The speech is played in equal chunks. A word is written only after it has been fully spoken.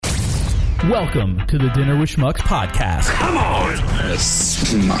Welcome to the Dinner with Schmucks podcast. Come on! A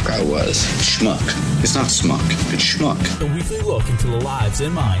schmuck I was. Schmuck. It's not smuck. It's schmuck. A weekly look into the lives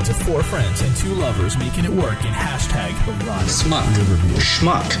and minds of four friends and two lovers making it work in hashtag erotic Smuck. Riverview.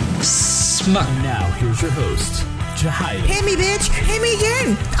 Schmuck. Smuck. And now, here's your host, Jahida. Hit me, bitch. Hit me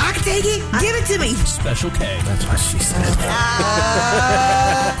again. I can take it. Give it to me. Special K. That's what she said.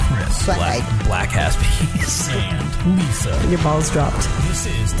 Chris. Black ass piece. And Lisa. Your balls dropped. This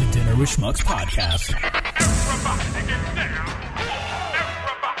is the Dinner with Schmucks podcast. Everybody get down.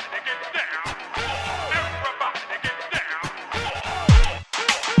 Everybody get down. Everybody get down.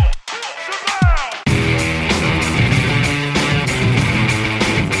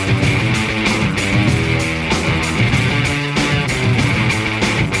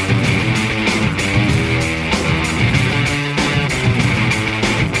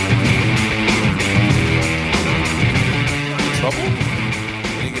 Shabam! Trouble?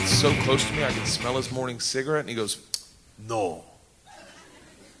 And he gets so close to me, I can smell his morning cigarette, and he goes, "No.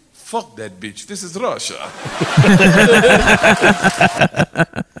 Fuck that bitch. This is Russia."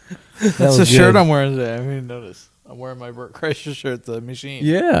 That's the shirt I'm wearing today. I didn't notice. I'm wearing my Burt Kreischer shirt at the machine.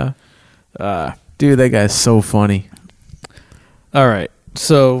 Yeah. Dude, that guy's so funny. All right.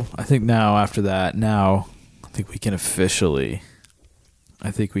 So I think now, after that, I think we can officially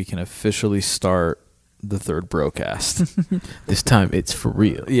start the third broadcast. This time it's for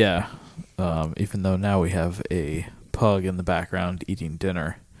real. Yeah. Even though now we have a pug in the background eating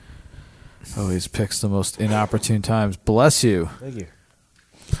dinner. Always picks the most inopportune times. Bless you. Thank you.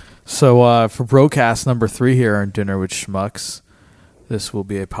 So for broadcast number 3 here on Dinner with Schmucks, this will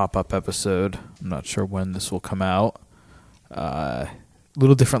be a pop-up episode. I'm not sure when this will come out.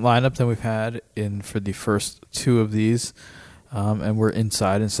 Little different lineup than we've had for the first 2 of these. And we're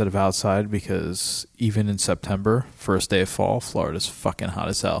inside instead of outside because even in September, first day of fall, Florida's fucking hot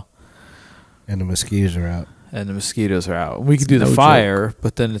as hell. And the mosquitoes are out. And the mosquitoes are out. We could do the fire,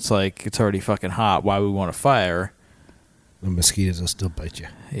 but then it's like it's already fucking hot. Why would we want a fire? The mosquitoes will still bite you.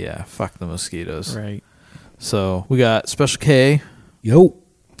 Yeah, fuck the mosquitoes. Right. So we got Special K. Yo.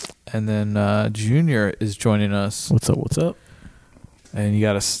 And then Junior is joining us. What's up? What's up? And you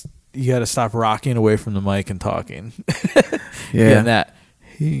gotta stop rocking away from the mic and talking. Yeah. That.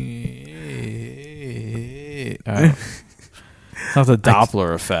 All right. It's not the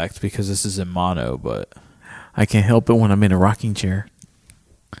Doppler effect because this is in mono, but I can't help it when I'm in a rocking chair.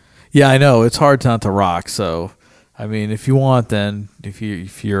 yeah, I know it's hard not to rock. So, I mean, if you want, then if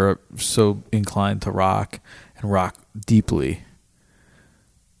you're so inclined to rock and rock deeply,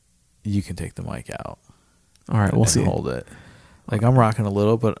 you can take the mic out. All right, we'll and see. Hold it. Like I'm rocking a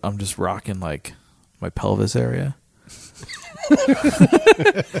little, but I'm just rocking like my pelvis area.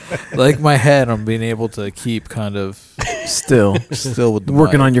 Like my head, I'm being able to keep kind of Still with the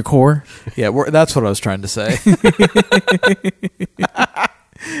working mic. on your core. Yeah, that's what I was trying to say.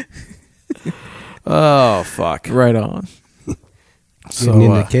 Oh fuck! Right on. Getting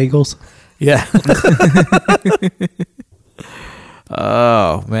into Kegels. Yeah.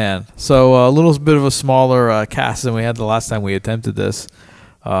 Oh man! So a little bit of a smaller cast than we had the last time we attempted this.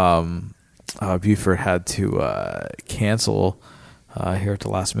 Buford had to cancel here at the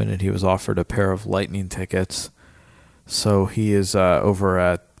last minute. He was offered a pair of Lightning tickets, so he is over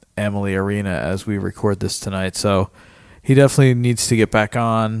at Amalie Arena as we record this tonight. So he definitely needs to get back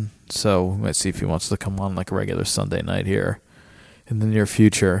on. So we might see if he wants to come on like a regular Sunday night here in the near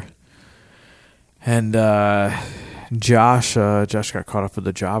future. And Josh got caught up with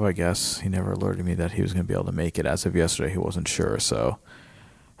the job, I guess. He never alerted me that he was going to be able to make it. As of yesterday, he wasn't sure. So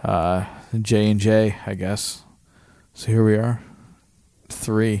J&J, I guess. So here we are.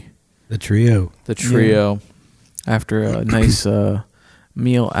 3. The trio. The trio. After a nice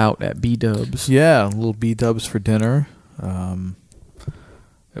meal out at B-Dubs. Yeah, a little B-Dubs for dinner.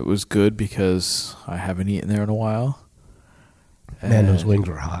 It was good because I haven't eaten there in a while. Man, those wings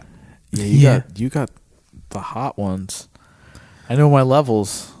were hot. Yeah, you got the hot ones. I know my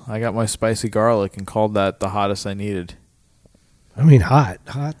levels. I got my spicy garlic and called that the hottest I needed. I mean, hot.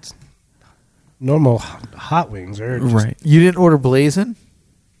 Normal hot wings are just, Right. You didn't order blazing?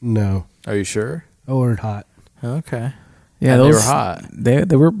 No. Are you sure? I ordered hot. Okay. Yeah, And those they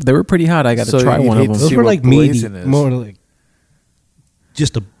were hot. They were pretty hot. I got to So try you'd one hate of them. to Those see were what like meaty, blazing is. more like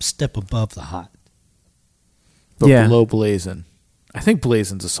just a step above the hot. But Yeah. below blazing. I think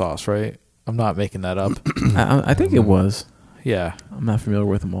blazing's a sauce, right? I'm not making that up. I think it was. Yeah. I'm not familiar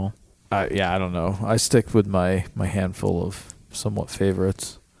with them all. Yeah, I don't know. I stick with my handful of somewhat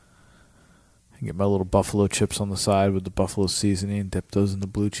favorites. I can get my little buffalo chips on the side with the buffalo seasoning, dip those in the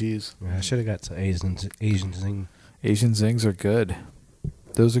blue cheese. Yeah, I should have got some Asian zing. Asian zings are good.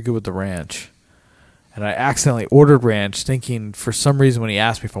 Those are good with the ranch. And I accidentally ordered ranch, thinking for some reason when he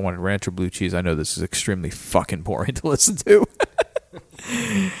asked me if I wanted ranch or blue cheese, I know this is extremely fucking boring to listen to.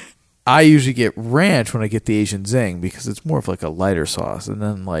 I usually get ranch when I get the Asian Zing because it's more of like a lighter sauce. And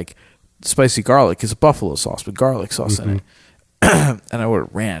then like spicy garlic is a buffalo sauce with garlic sauce in it. And I ordered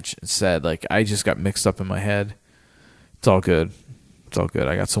ranch instead. Like I just got mixed up in my head. It's all good. It's all good.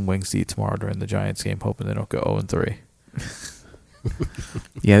 I got some wings to eat tomorrow during the Giants game, hoping they don't go 0-3.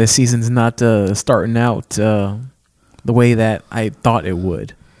 Yeah, this season's not starting out the way that I thought it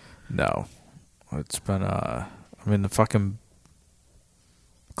would. No. It's been, I mean, the fucking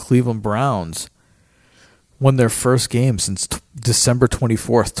Cleveland Browns won their first game since December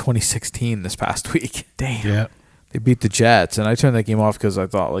 24th, 2016 this past week. Damn. Yeah. They beat the Jets, and I turned that game off because I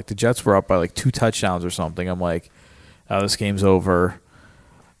thought, like, the Jets were up by, like, 2 touchdowns or something. I'm like, oh, this game's over.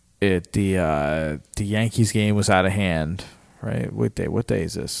 The Yankees game was out of hand, right? What day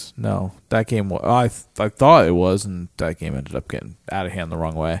is this? No, that game was. I thought it was, and that game ended up getting out of hand the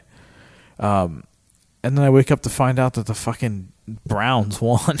wrong way. And then I wake up to find out that the fucking Browns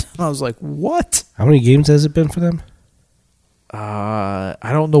won. And I was like, what? How many games has it been for them? I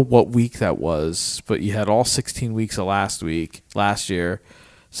don't know what week that was, but you had all 16 weeks of last year,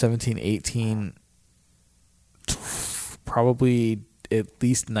 17, 18, probably at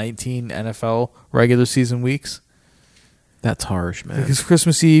least 19 NFL regular season weeks. That's harsh, man. Because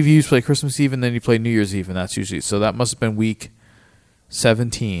Christmas Eve, you play Christmas Eve and then you play New Year's Eve, and that's usually, so that must have been week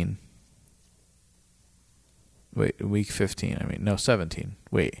 17. Wait, week 15. I mean, no, 17.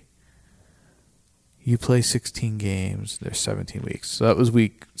 Wait. You play 16 games. There's 17 weeks. So that was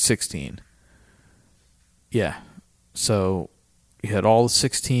week 16. Yeah. So you had all the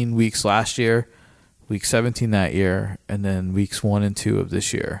 16 weeks last year, week 17 that year, and then weeks 1 and 2 of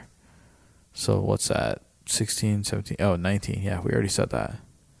this year. So what's that? 16, 17. Oh, 19. Yeah, we already said that.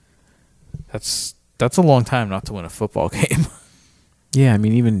 That's a long time not to win a football game. Yeah, I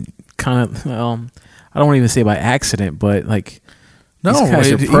mean, even kind of, I don't want to even say by accident, but like, no, these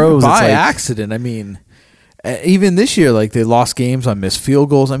guys are even pros. by It's like, accident. I mean, even this year, like they lost games on missed field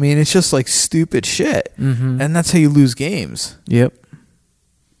goals. I mean, it's just like stupid shit, and that's how you lose games. Yep.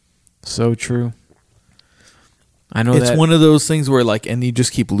 So true. I know It's one of those things where like, and you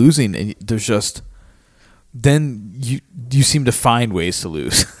just keep losing, and there's just then you seem to find ways to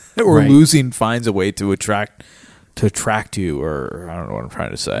lose, or Right. losing finds a way to attract you, or I don't know what I'm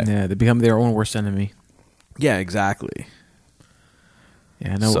trying to say. Yeah, they become their own worst enemy. Yeah, exactly.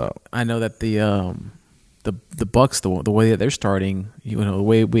 Yeah, I know. So- I know that the Bucks, the way that they're starting, the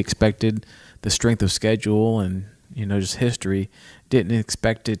way we expected, the strength of schedule and just history, didn't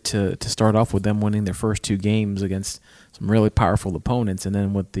expect it to start off with them winning their first 2 games against some really powerful opponents, and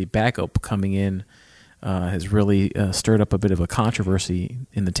then with the backup coming in, has really stirred up a bit of a controversy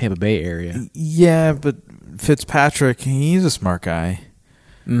in the Tampa Bay area. Yeah, but Fitzpatrick, he's a smart guy.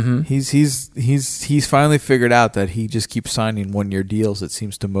 Mm-hmm. He's finally figured out that he just keeps signing 1-year deals. It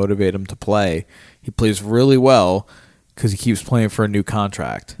seems to motivate him to play. He plays really well because he keeps playing for a new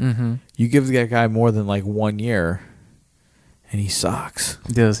contract. Mm-hmm. You give that guy more than like 1 year, and he sucks.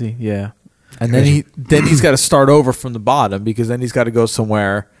 Does he? Yeah. And then he's got to start over from the bottom, because then he's got to go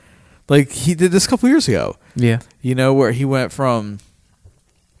somewhere. Like he did this a couple years ago. Yeah. Where he went from.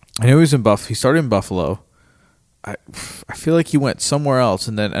 I know he was in He started in Buffalo. I feel like he went somewhere else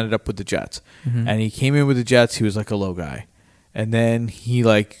and then ended up with the Jets. Mm-hmm. And he came in with the Jets. He was like a low guy. And then he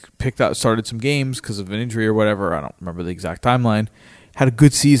like started some games because of an injury or whatever. I don't remember the exact timeline. Had a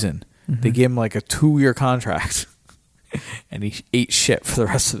good season. Mm-hmm. They gave him like a 2-year contract. And he ate shit for the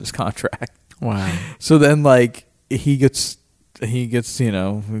rest of his contract. Wow. So then like he gets they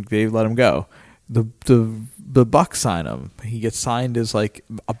let him go. The Bucks sign him. He gets signed as like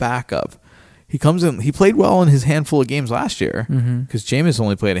a backup. He comes in. He played well in his handful of games last year because Jameis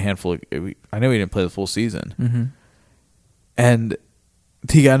only played a handful. I know he didn't play the full season, and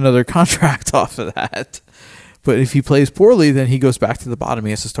he got another contract off of that. But if he plays poorly, then he goes back to the bottom.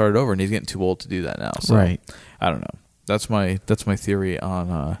 He has to start it over, and he's getting too old to do that now. So, Right. I don't know. That's my theory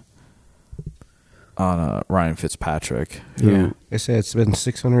on Ryan Fitzpatrick. Yeah. They said it's been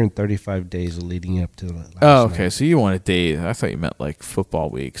 635 days leading up to last Oh, okay. night. So you want a day? I thought you meant like football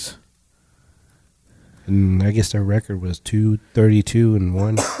weeks. And I guess their record was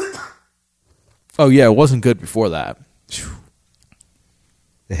 232-1. Oh yeah, it wasn't good before that.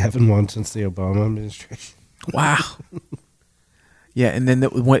 They haven't won since the Obama administration. Wow. Yeah, and then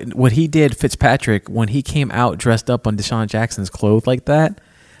what he did, Fitzpatrick, when he came out dressed up on Deshaun Jackson's clothes like that,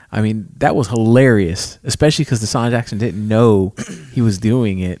 I mean, that was hilarious, especially because Deshaun Jackson didn't know he was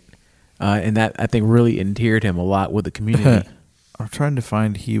doing it. And that, I think, really endeared him a lot with the community. I'm trying to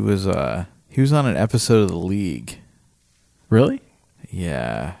find. He was on an episode of The League. Really?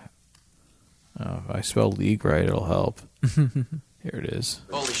 Yeah. Oh, if I spell league right, it'll help. Here it is.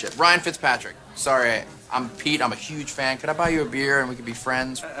 Holy shit. Ryan Fitzpatrick. Sorry, I'm Pete. I'm a huge fan. Could I buy you a beer and we could be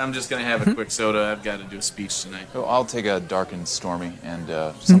friends? I'm just going to have a quick soda. I've got to do a speech tonight. Oh, I'll take a dark and stormy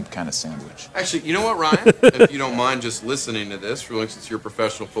and some kind of sandwich. Actually, you know what, Ryan? If you don't mind just listening to this, really, since you're a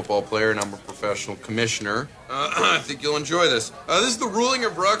professional football player and I'm a professional commissioner, I think you'll enjoy this. This is the ruling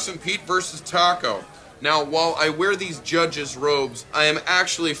of Rux and Pete versus Taco. Now, while I wear these judges' robes, I am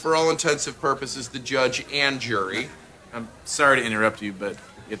actually, for all intensive purposes, the judge and jury. I'm sorry to interrupt you, but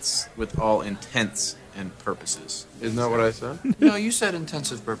it's with all intents and purposes. Isn't that what I said? No, you said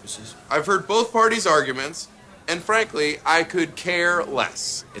intensive purposes. I've heard both parties' arguments, and frankly, I could care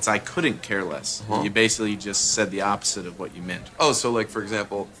less. It's I couldn't care less. Uh-huh. You basically just said the opposite of what you meant. Oh, so like, for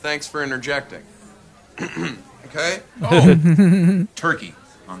example, thanks for interjecting. Okay? Oh, Turkey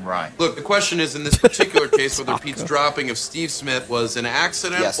on rye. look, the question is, in this particular case, whether Pete's dropping of Steve Smith was an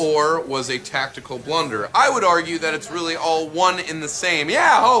accident Yes. or was a tactical blunder. I would argue that it's really all one in the same.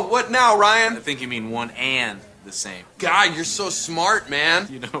 Yeah, oh, what now, I Ryan? think you mean one and the same. God, you're so smart, man.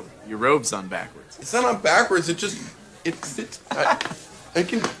 You know, your robe's on backwards. It's not on backwards, it just, I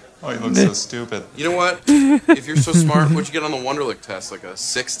can... Oh, you look so stupid. You know what? If you're so smart, what'd you get on the Wonderlic test? Like a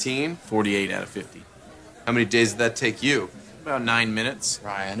 16? 48 out of 50. How many days did that take you? About 9 minutes.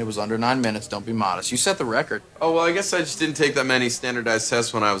 Ryan, it was under 9 minutes. Don't be modest. You set the record. Oh, well, I guess I just didn't take that many standardized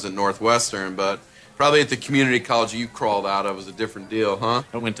tests when I was at Northwestern, but probably at the community college you crawled out of was a different deal, huh?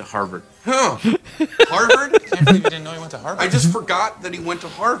 I went to Harvard. Huh. Harvard? I can't believe you didn't know you went to Harvard. I just forgot that he went to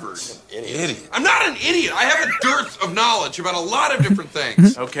Harvard. Idiot. I'm not an idiot. I have a dearth of knowledge about a lot of different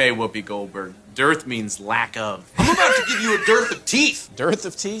things. Okay, Whoopi Goldberg. Dearth means lack of. I'm about to give you a dearth of teeth. Dearth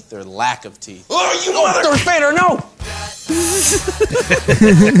of teeth or lack of teeth? Oh, you mother... Darth Vader, no!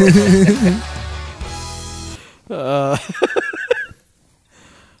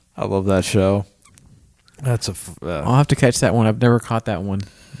 I love that show. That's I'll have to catch that one. I've never caught that one.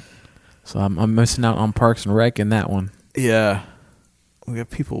 So I'm missing out on Parks and Rec in that one. yeah. We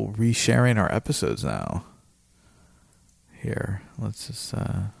got people resharing our episodes now. Here, let's just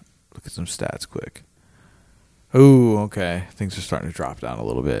look at some stats quick. Oh, okay. Things are starting to drop down a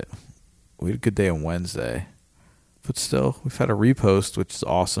little bit. We had a good day on Wednesday. But still, we've had a repost, which is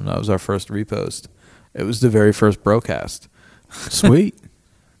awesome. That was our first repost. It was the very first broadcast. Sweet.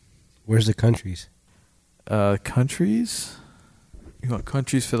 Where's the countries? Countries? You want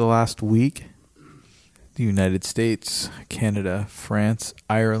countries for the last week? The United States, Canada, France,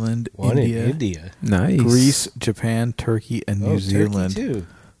 Ireland, One India, in India. Nice. Greece, Japan, Turkey, and New Zealand. Turkey too.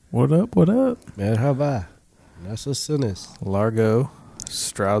 What up? What up? Merhaba. Naso Sunis. Largo,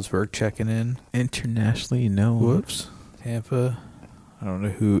 Stroudsburg checking in. Internationally known. Whoops. Tampa. I don't know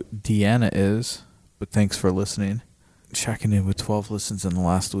who Deanna is, but thanks for listening. Checking in with 12 listens in the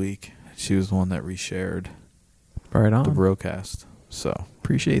last week. She was the one that reshared Right on. the broadcast. So,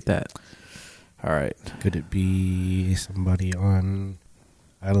 Appreciate that. all right. Could it be somebody on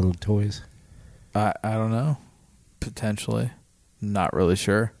Island of Toys? I don't know. Potentially. Not really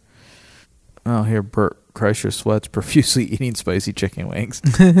sure. Oh, here Bert Kreischer sweats profusely eating spicy chicken wings.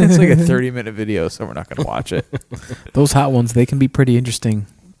 It's like a 30-minute video, so we're not going to watch it. Those hot ones, they can be pretty interesting.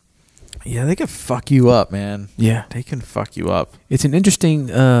 Yeah, they can fuck you up, man. Yeah. They can fuck you up. It's an interesting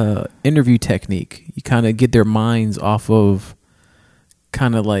interview technique. You kind of get their minds off of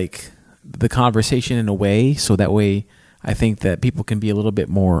kind of like the conversation in a way, so that way I think that people can be a little bit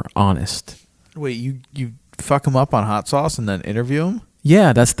more honest. Wait, you fuck them up on hot sauce and then interview them?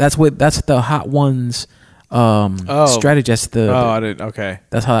 Yeah, that's the hot ones strategy. That's I didn't. Okay.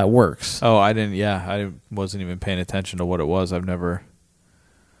 That's how that works. Oh, I didn't. Yeah, wasn't even paying attention to what it was. I've never.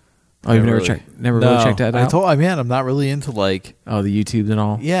 Oh, you've really checked that out? I'm not really into like. Oh, the YouTubes and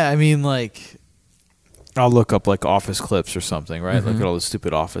all. Yeah, I mean, like, I'll look up like Office clips or something, right? Mm-hmm. Look at all the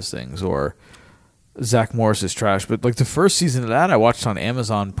stupid Office things or Zach Morris's trash. But like the first season of that, I watched on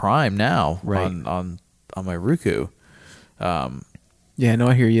Amazon Prime now, Right. on my Roku. Yeah, no,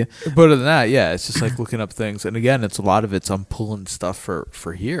 I hear you. But other than that, yeah, it's just like looking up things. And again, it's a lot of it's I'm pulling stuff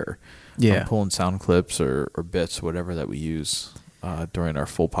for here. Yeah. I'm pulling sound clips or bits, whatever that we use during our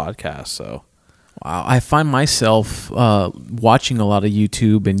full podcast. So, Wow, I find myself watching a lot of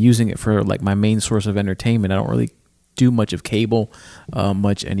YouTube and using it for like my main source of entertainment. I don't really do much of cable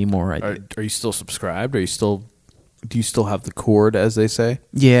much anymore. are you still subscribed? Do you still have the cord, as they say?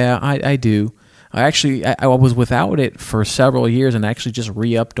 Yeah, I do. I was without it for several years and actually just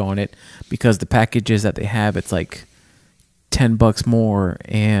re-upped on it because the packages that they have, it's like $10 more,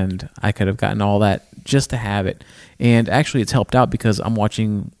 and I could have gotten all that just to have it. And actually, it's helped out because I'm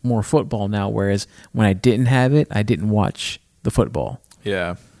watching more football now, whereas when I didn't have it, I didn't watch the football.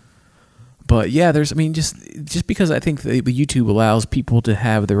 Yeah. But yeah, just because I think the YouTube allows people to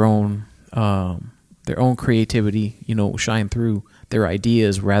have their own creativity, shine through their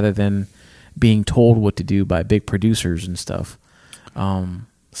ideas rather than being told what to do by big producers and stuff.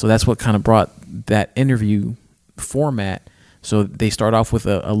 So that's what kind of brought that interview format. So they start off with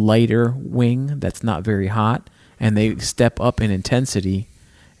a lighter wing that's not very hot, and they step up in intensity.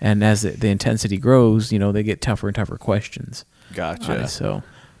 And as the intensity grows, they get tougher and tougher questions. Gotcha. So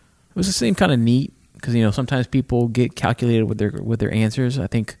it was the same kind of neat because sometimes people get calculated with their answers. I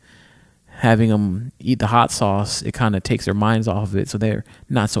think having them eat the hot sauce, it kind of takes their minds off of it, so they're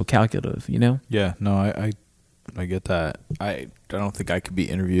not so calculative. Yeah. No, I get that. I don't think I could be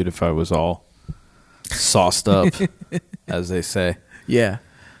interviewed if I was all sauced up, as they say. Yeah.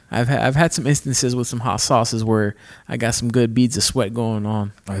 I've had some instances with some hot sauces where I got some good beads of sweat going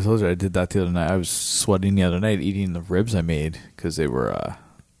on. I told you I did that the other night. I was sweating the other night eating the ribs I made because they were a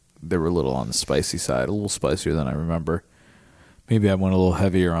little on the spicy side, a little spicier than I remember. Maybe I went a little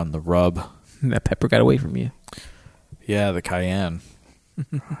heavier on the rub. That pepper got away from you. Yeah, the cayenne.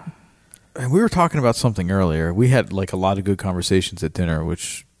 And we were talking about something earlier. We had a lot of good conversations at dinner,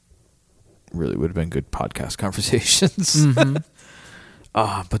 which really would have been good podcast conversations. Mm-hmm.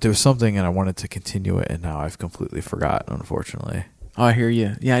 But there was something, and I wanted to continue it, and now I've completely forgotten, unfortunately. Oh, I hear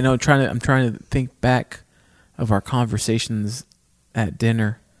you. Yeah, I know. I'm trying to think back of our conversations at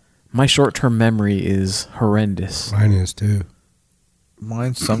dinner. My short-term memory is horrendous. Mine is too.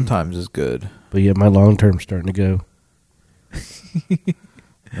 Mine sometimes is good. But yeah, my long-term's starting to go.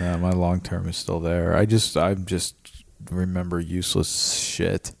 Yeah, my long-term is still there. I just remember useless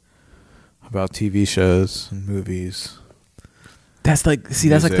shit about TV shows and movies. That's like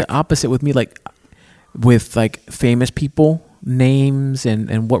the opposite with me. With famous people, names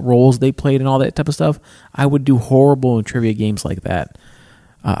and what roles they played and all that type of stuff. I would do horrible in trivia games like that.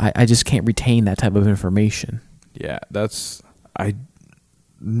 I just can't retain that type of information. Yeah,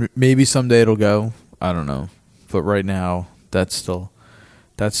 maybe someday it'll go. I don't know, but right now that's still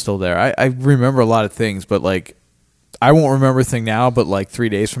there. I remember a lot of things, but I won't remember a thing now. But 3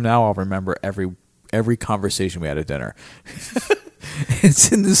 days from now, I'll remember every conversation we had at dinner.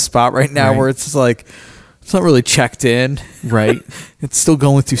 It's in this spot right now where it's it's not really checked in. Right. It's still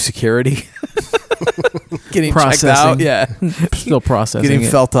going through security. Getting checked out. Yeah. Still processing. Getting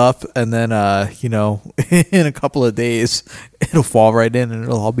felt up. And then, in a couple of days, it'll fall right in and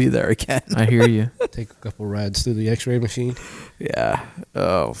it'll all be there again. I hear you. Take a couple rides through the x-ray machine. Yeah.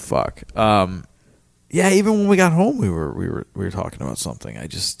 Oh, fuck. Yeah, even when we got home, we were talking about something. I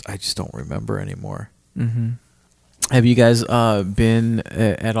just don't remember anymore. Mm-hmm. Have you guys been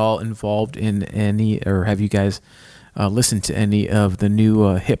at all involved in any, or have you guys listened to any of the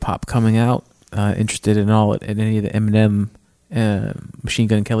new hip hop coming out? Interested in any of the Eminem, Machine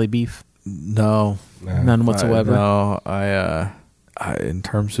Gun Kelly beef? No, none whatsoever. I in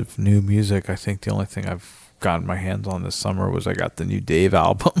terms of new music, I think the only thing I've gotten my hands on this summer was I got the new Dave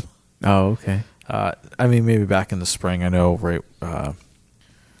album. Oh, okay. I mean, maybe back in the spring. I know, right?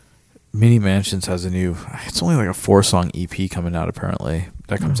 Mini Mansions has it's only a 4-song EP coming out apparently.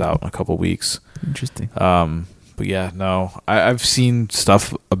 That comes out in a couple weeks. Interesting. But yeah, no, I've seen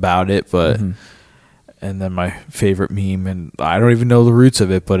stuff about it, but and then my favorite meme, and I don't even know the roots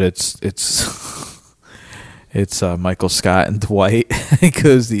of it, but it's Michael Scott and Dwight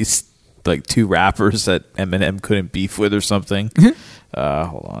because these two rappers that Eminem couldn't beef with or something.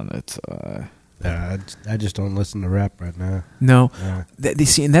 Hold on, it's. I just don't listen to rap right now. No,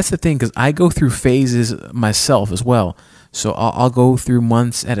 see, and that's the thing because I go through phases myself as well. So I'll go through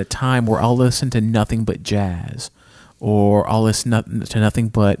months at a time where I'll listen to nothing but jazz, or I'll listen to nothing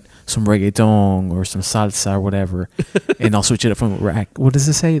but some reggaeton or some salsa or whatever, and I'll switch it up from rap. What does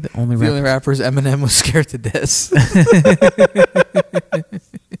it say? The only rappers Eminem was scared to diss.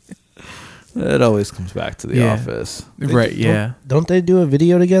 It always comes back to The Office, right? Yeah. Don't they do a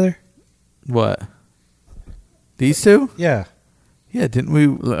video together? What? These two? Yeah. Yeah, didn't we?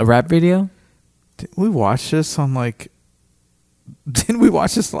 A rap video? Didn't we watch this on Didn't we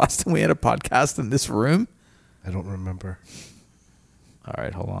watch this last time we had a podcast in this room? I don't remember. All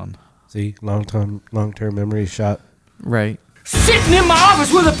right, hold on. See, long-term memory shot. Right. Sitting in my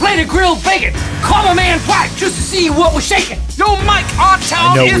office with a plate of grilled bacon. Call my man White just to see what was shaking. Yo, Mike, our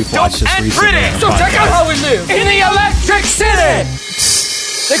town is dope and pretty. So check out how we live in the Electric City.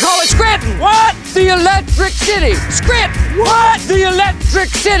 They call it Scranton. What? The Electric City. Scranton. What? The Electric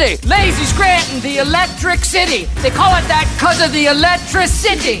City. Lazy Scranton, the Electric City. They call it that because of the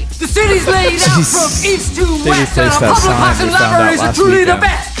electricity. The city's laid out from east to west, and our public parks and libraries are truly the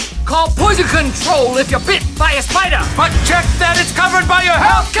best. Call Poison Control if you're bit by a spider. But check that it's covered by your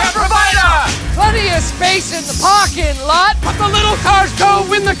healthcare provider. Plenty of space in the parking lot, but the little cars go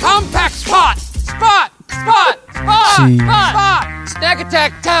in the compact spot. Spot. Snack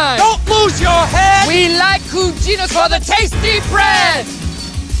attack time. Don't lose your head. We like Cugino's for the tasty bread.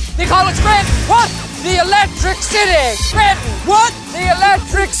 They call it Scranton. What? The Electric City. Scranton. What? The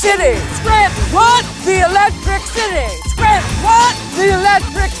Electric City. Scranton. What? The Electric City. Scranton. What? The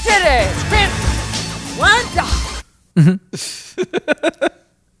Electric City. Scranton. What?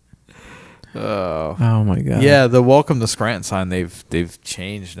 Oh my God. Yeah, the Welcome to Scranton sign they've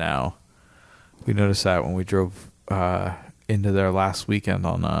changed now. We noticed that when we drove into there last weekend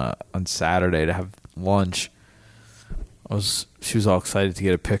on Saturday to have lunch. She was all excited to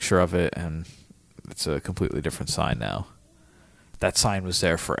get a picture of it, and it's a completely different sign now. That sign was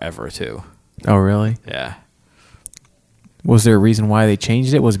there forever too. Oh, really? Yeah. Was there a reason why they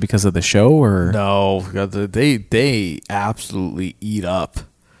changed it? Was it because of the show, or no? They absolutely eat up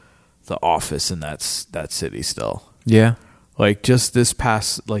the office in that city still. Yeah. Like just this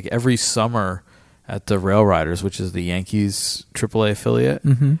past, like every summer at the Rail Riders, which is the Yankees AAA affiliate,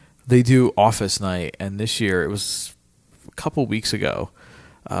 they do office night, and this year it was a couple weeks ago.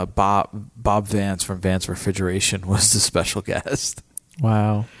 Bob Vance from Vance Refrigeration was the special guest.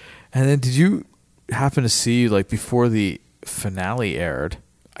 Wow. And then did you happen to see, like, before the finale aired,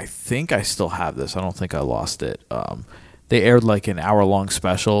 I think I still have this, I don't think I lost it, they aired like an hour-long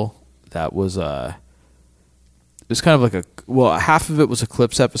special that was it was kind of like half of it was a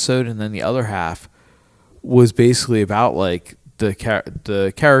clips episode, and then the other half was basically about like the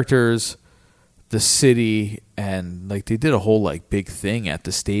characters, the city, and like they did a whole like big thing at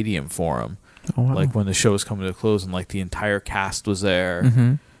the stadium for them. Oh, wow. Like when the show was coming to a close, and like the entire cast was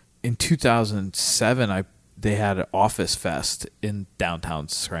there. In 2007, they had an Office Fest in downtown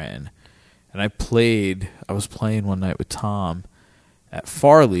Scranton, and I was playing one night with Tom at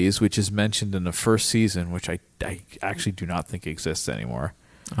Farley's, which is mentioned in the first season, which I actually do not think exists anymore.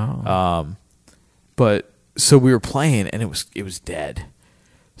 Oh. But so we were playing, and it was dead.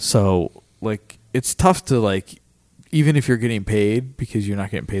 So like it's tough to like, even if you're getting paid, because you're not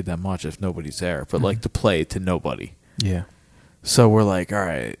getting paid that much if nobody's there, but like to play to nobody. Yeah. So we're like, all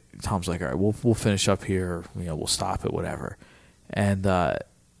right. Tom's like, all right, we'll finish up here. We'll stop it, whatever. And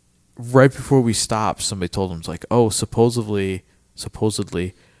right before we stopped, somebody told him, it's like, oh, supposedly,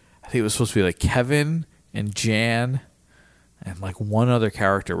 I think it was supposed to be like Kevin and Jan and like one other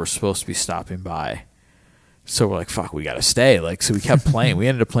character were supposed to be stopping by. So we're like, fuck, we got to stay. Like, so we kept playing. We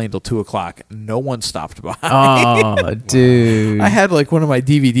ended up playing till 2:00. No one stopped by. Oh, dude. I had like one of my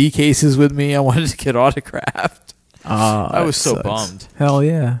DVD cases with me. I wanted to get autographed. Oh, I was so sucks. bummed. Hell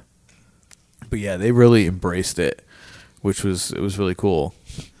yeah. But yeah, they really embraced it, it was really cool.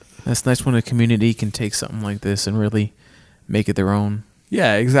 That's nice when a community can take something like this and really make it their own.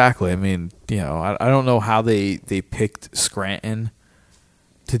 Yeah, exactly. I mean, I don't know how they picked Scranton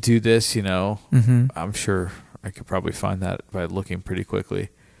to do this, I'm sure I could probably find that by looking pretty quickly.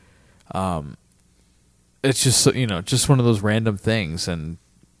 It's just, just one of those random things, and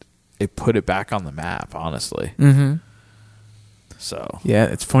it put it back on the map, honestly. So yeah,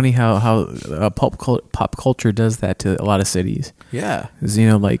 it's funny how pop culture does that to a lot of cities. Yeah, 'cause,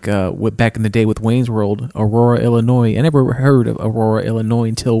 like back in the day with Wayne's World, Aurora, Illinois. I never heard of Aurora, Illinois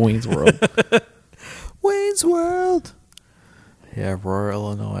until Wayne's World. Wayne's World. Yeah, Aurora,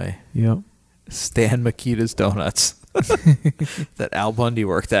 Illinois. Yep. Stan Makita's Donuts that Al Bundy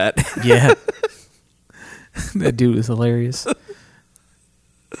worked at. Yeah, that dude was hilarious.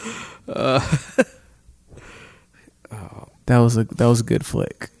 That was a good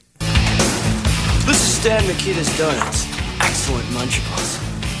flick. This is Stan Makita's Donuts. Excellent Munchables.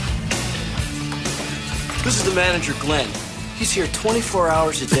 This is the manager, Glenn. He's here 24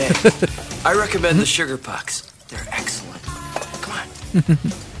 hours a day. I recommend the Sugar Pucks. They're excellent. Come on.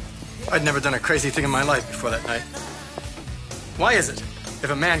 I'd never done a crazy thing in my life before that night. Why is it? If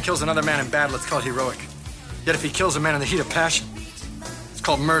a man kills another man in battle, it's called heroic. Yet if he kills a man in the heat of passion, it's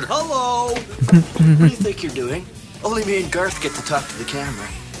called murder. Hello! What do you think you're doing? Only me and Garth get to talk to the camera.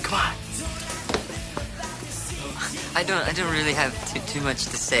 Come on. I don't really have too much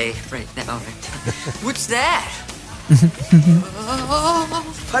to say right now. What's that?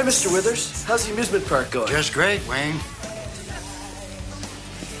 Hi, Mr. Withers. How's the amusement park going? Just great, Wayne.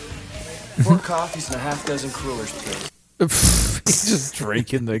 4 coffees and a half dozen crullers, please. He's just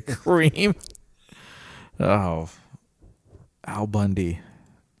drinking the cream. Oh, Al Bundy,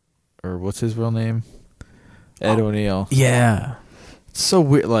 or what's his real name? Ed O'Neill. Yeah, it's so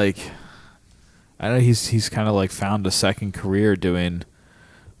weird. Like, I know he's kind of like found a second career doing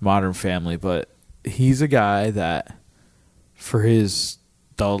Modern Family, but he's a guy that for the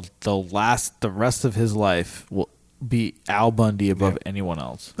rest of his life will be Al Bundy above anyone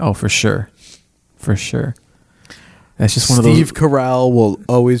else. Oh, for sure. That's just one of those. Steve Carell will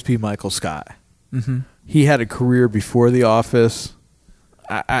always be Michael Scott. Mhm. He had a career before The Office.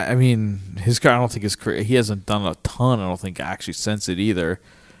 I mean, his career. I don't think his career. He hasn't done a ton. I don't think actually since it either.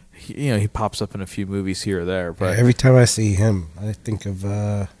 He pops up in a few movies here or there. But every time I see him, I think of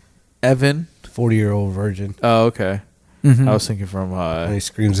Evan, 40-Year-Old Virgin. Oh, okay. Mhm. I was thinking from. When he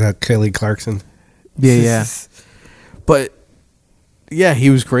screams out Kelly Clarkson. Yeah. But yeah, he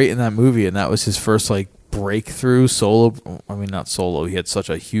was great in that movie, and that was his first like breakthrough solo. I mean, not solo. He had such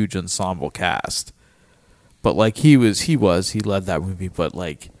a huge ensemble cast. But like he led that movie. But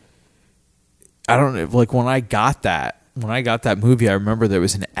like, I don't know. Like when I got that movie, I remember there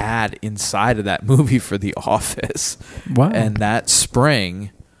was an ad inside of that movie for The Office. Wow. And that spring,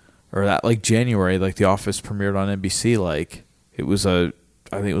 or that like January, like The Office premiered on NBC. Like I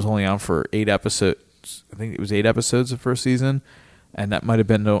think it was only on for 8 episodes. I think it was 8 episodes the first season, and that might have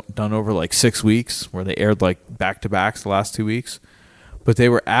been done over like 6 weeks, where they aired like back to backs the last 2 weeks. But they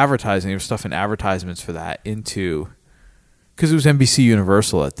were advertising. They were stuffing advertisements for that into, because it was NBC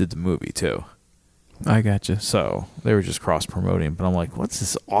Universal that did the movie too. I gotcha. So they were just cross promoting. But I'm like, what's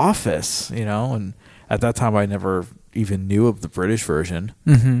this Office? And at that time I never even knew of the British version.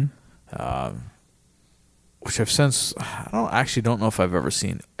 Mm-hmm. Which I've since, I don't know if I've ever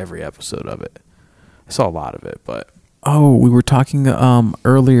seen every episode of it. I saw a lot of it, but. Oh, we were talking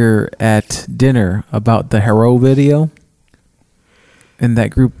earlier at dinner about the Hero video. And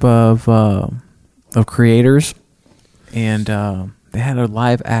that group of creators, and they had a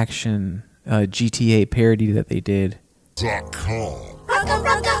live action GTA parody that they did.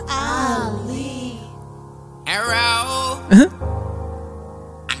 Arrow.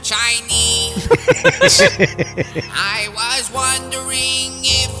 I'm Chinese. I was wondering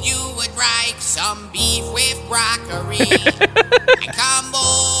if you would like some beef with broccoli. I come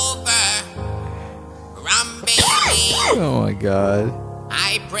over from Beijing. Oh my God.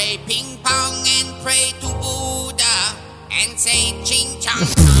 I pray ping pong and pray to Buddha and say ching chong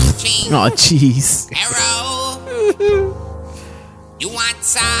chong ching. Oh, jeez. Arrow. You want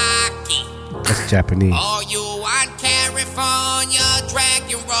sake? That's Japanese. Oh, you want California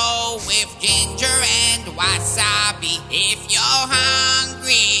Dragon Roll with ginger and wasabi? If you're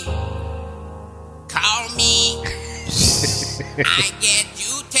hungry, call me. I get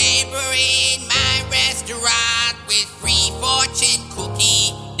you table in my restaurant with free fortune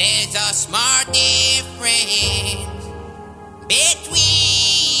cookie. There's a small difference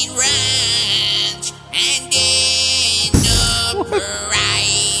between ranch and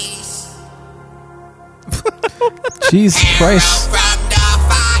enterprise. Jesus Christ.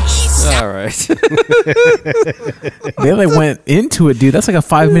 All right. They like went into it, dude. That's like a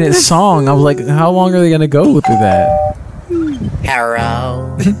 5-minute song. I was like, how long are they gonna go with that?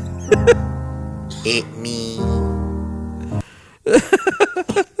 Hello. It me.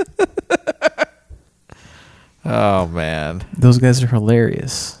 Oh man, those guys are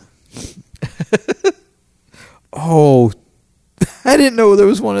hilarious. Oh, I didn't know there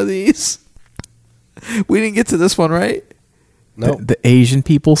was one of these. We didn't get to this one, right? No. The Asian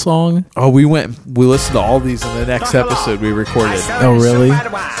people song. Oh, we listened to all these in the next episode we recorded. Oh, really?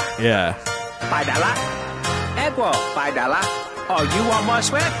 Yeah. $5. Egg-roll, $5. Oh, you want more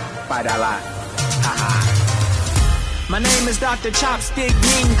sweat? $5. Ha-ha. My name is Dr. Chopstick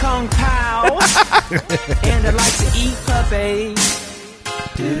Ying Kong Pao. And I like to eat puppies.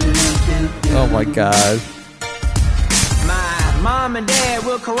 Oh my God. My mom and dad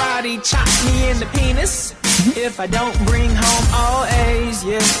will karate chop me in the penis if I don't bring home all A's,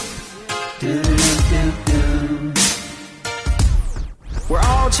 yeah. We're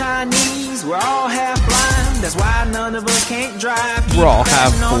all Chinese, we're all half blind. That's why none of us can't drive. We're all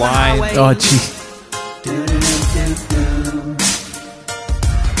half blind. Oh, gee.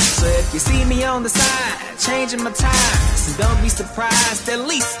 So if you see me on the side, changing my tires, don't be surprised, at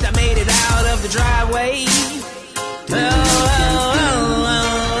least I made it out of the driveway.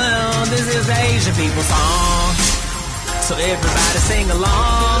 Oh, this is the Asian people song. So everybody sing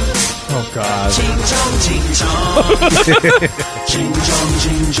along. Oh God. Ching chong, ching chong. Ching chong,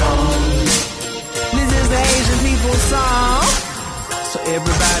 ching chong. This is the Asian people song. So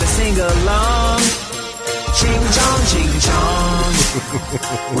everybody sing along. Ching chong, ching chong.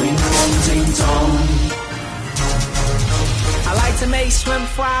 Wing wong, ting tong. to make shrimp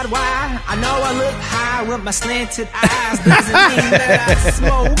fried. Why? I know I look high with my slanted eyes. Doesn't mean that I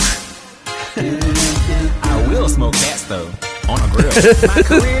smoke. I will smoke cats though, on a grill. My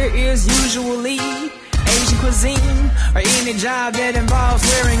career is usually Asian cuisine or any job that involves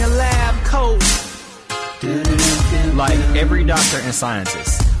wearing a lab coat. Like every doctor and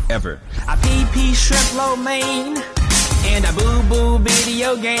scientist ever. I PP shrimp lo mein and I boo boo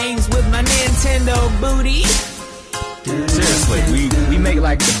video games with my Nintendo booty. Seriously, we make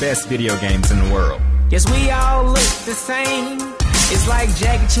like the best video games in the world. Yes, we all look the same. It's like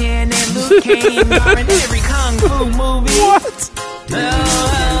Jackie Chan and Luke Kane are in every kung fu movie. What?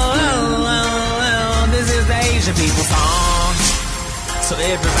 This is the Asian people song, so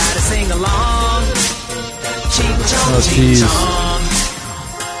everybody sing along. Ching chong, ching chong,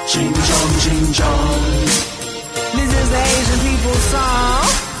 ching chong, ching chong. This is the Asian people song,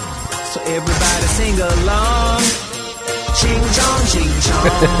 so everybody sing along. Ching chong, ching chong,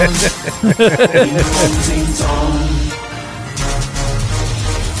 ching chong, ching chong.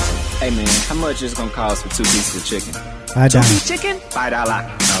 Hey man, how much is it gonna cost for 2 pieces of chicken? $5. 2-piece chicken, $5. Oh,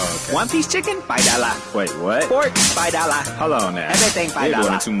 okay. 1-piece chicken, $5. Wait, what? Pork, $5. Hold on now. Everything You're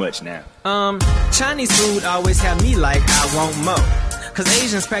going $5. too much now. Chinese food always have me like I want more. Cause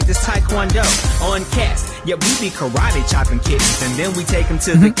Asians practice Taekwondo on cats. Yeah, we be karate chopping kittens. And then we take them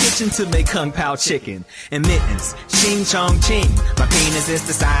to the kitchen to make Kung Pao chicken. And mittens, ching chong ching. My penis is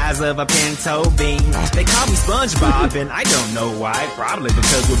the size of a pinto bean. They call me SpongeBob and I don't know why. Probably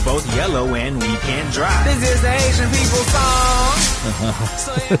because we're both yellow and we can't drive. This is the Asian people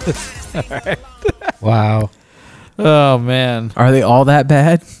song. Wow. Oh man. Are they all that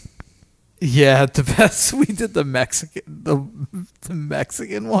bad? Yeah, the best. We did the Mexican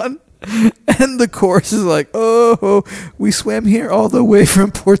one, and the chorus is like, "Oh, we swam here all the way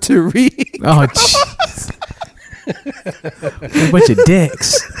from Puerto Rico." Oh, jeez. A bunch of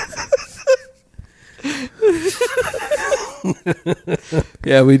dicks.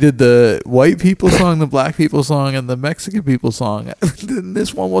 Yeah, we did the white people song, the black people song, and the Mexican people song.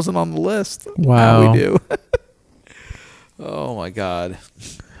 This one wasn't on the list. Wow. Now we do. Oh my god.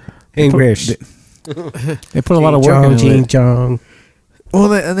 English. They put a lot of work into Ching it. chong.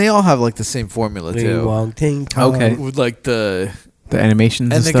 Well, and they all have like the same formula Ding too. wong, ting tong. Okay. With like the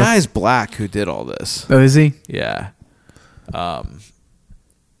animations and the stuff? guy's black who did all this. Oh, is he? Yeah. I'm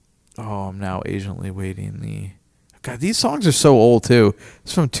now Asianly waiting the. God, these songs are so old too.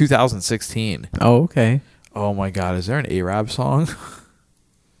 It's from 2016. Oh, okay. Oh my God, is there an Arab song?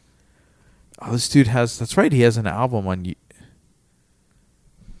 Oh, this dude has. That's right. He has an album on.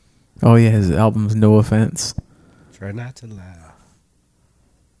 Oh yeah, his album's No Offense. Try not to laugh.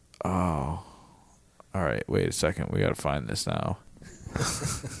 Oh. All right, wait a second. We got to find this now.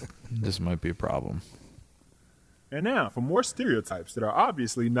 This might be a problem. And now for more stereotypes that are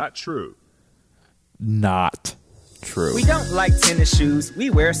obviously not true. Not true. We don't like tennis shoes, we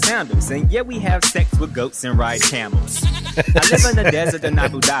wear sandals, and yeah, we have sex with goats and ride camels. I live in the desert in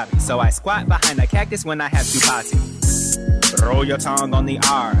Abu Dhabi, so I squat behind a cactus when I have chupati. Roll your tongue on the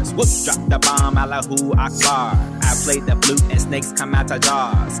R's. Whoop, drop the bomb, Allahu Akbar. I played the flute and snakes come out the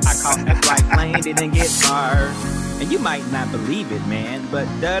jaws. I caught a flight plane, didn't get far. And you might not believe it, man, but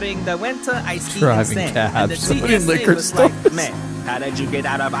during the winter I ski and Driving sand. And the cabs in TSA liquor was like, stores. man, how did you get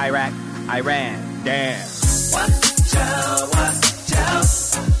out of Iraq? Iran, damn. Watch out.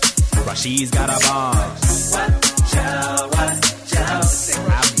 Rashid's got a bomb. Watch out.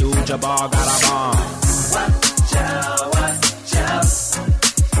 Abdul Jabbar got a bomb. Watch out.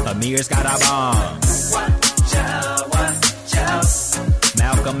 Amir's got a bomb. Watch out.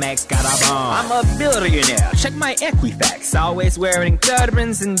 Malcolm X got a bomb. I'm a billionaire. Check my Equifax. Always wearing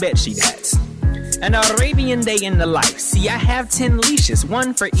turbans and bedsheet hats. An Arabian day in the life. See, I have 10 leashes,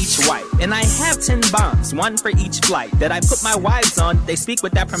 one for each wife. And I have 10 bombs, one for each flight. That I put my wives on, they speak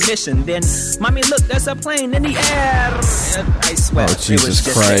without permission. Then, mommy, look, there's a plane in the air. I swear, Oh, it Jesus was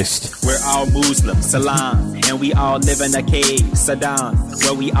just Christ. that. We're all Muslims, Salam. And we all live in a cave, Saddam.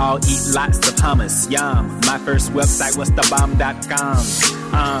 Where we all eat lots of hummus, yum. My first website was thebomb.com.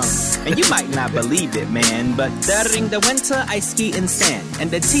 And you might not believe it, man, but during the winter I ski in sand.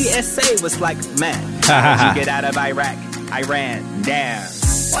 And the TSA was like, man, how did you get out of Iraq? Iran, damn.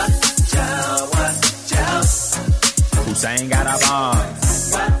 Watch out. Hussein got a bomb.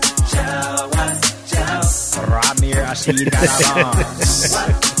 Watch out. Ramir Rashid got a bomb.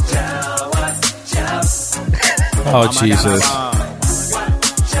 Watch out. Oh, Jesus.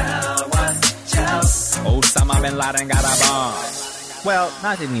 Osama bin Laden got a bomb. Well,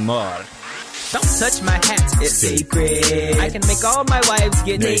 not anymore. Don't touch my hat, it's sacred. I can make all my wives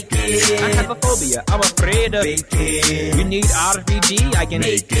get naked. I have a phobia, I'm afraid of bacon. You need RPG, I can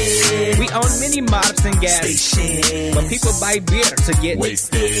make it. We own mini mobs and gas stations, but people buy beer to get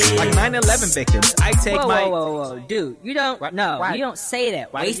wasted. Like 9/11 victims, I take Whoa, dude, you don't, you don't say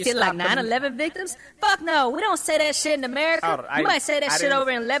that. Why did you Wasted like stop them? 9/11 victims? Fuck no, we don't say that shit in America. Oh, You might say that I shit didn't-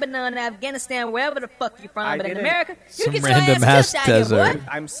 over in Lebanon, Afghanistan, wherever the fuck you from, I but in didn't. America, you Some get your random ass ass killed out here, desert.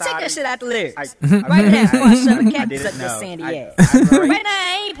 boy. I'm Take sorry. that shit out the lyrics. I Right now, before I shove a cactus didn't up your know. sandy I- ass. I'm Right now,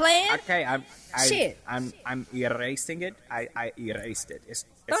 I ain't playing. Okay, Shit. I'm erasing it. I erased it.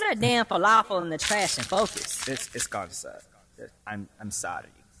 Throw that damn falafel in the trash and focus. It's gone, sir. I'm sorry.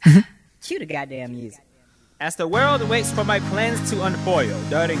 Cue the goddamn music. As the world waits for my plans to unfoil,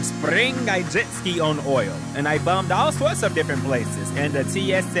 during spring I jet ski on oil, and I bummed all sorts of different places, and the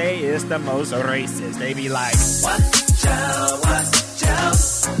TSA is the most racist. They be like, watch out,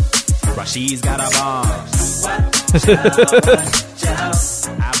 Rashid's got a bomb. Watch out,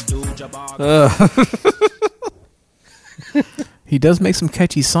 Abdul-Jabbar. He does make some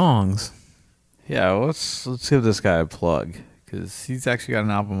catchy songs. Yeah, let's give this guy a plug because he's actually got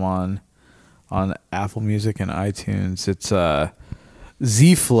an album on Apple Music and iTunes. It's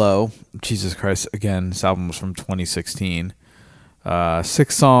Z-Flow. Jesus Christ! Again, this album was from 2016.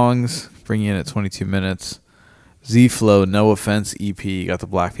 6 songs, bringing in at 22 minutes. Z-Flow, No Offense EP. You got the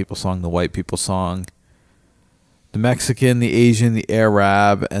Black People song, the White People song, the Mexican, the Asian, the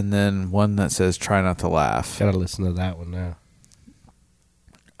Arab, and then one that says "Try Not to Laugh." Gotta listen to that one now.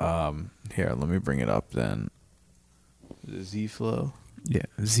 Here, let me bring it up then. Z-Flow? Yeah,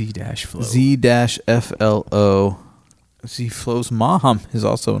 Z-Flow. Z-FLO. Z-Flow's mom is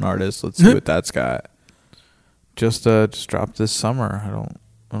also an artist. Let's see what that's got. Just dropped this summer. I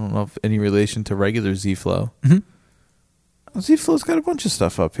don't know if any relation to regular Z-Flow. Mm-hmm. Z-Flow's got a bunch of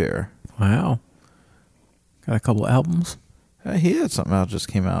stuff up here. Wow. Got a couple albums. He had something out just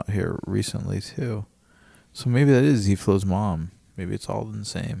came out here recently too. So maybe that is Z-Flow's mom. Maybe it's all the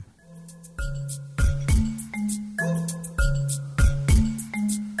same.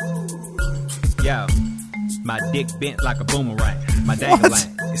 Yo, my dick bent like a boomerang. My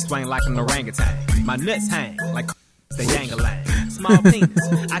dangling, it swing like an orangutan. My nuts hang like they dangling. Small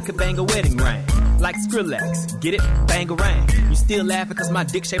penis, I could bang a wedding ring. Like Skrillex, get it? Bangarang. You still laughing cause my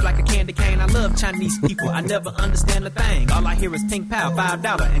dick shaped like a candy cane. I love Chinese people, I never understand a thing. All I hear is ping pow,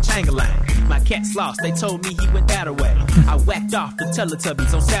 $5 and changalang. My cat's lost, they told me he went that away. I whacked off the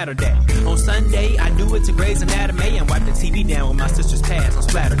Teletubbies on Saturday. On Sunday, I do it to Grey's Anatomy and wipe the TV down with my sister's pads on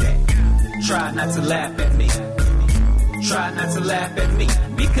Splatter Day. Try not to laugh at me. Try not to laugh at me.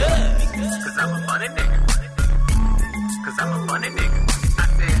 Cause I'm a funny nigga. Cause I'm a funny nigga. I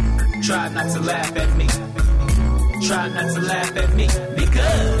said, try not to laugh at me. Try not to laugh at me.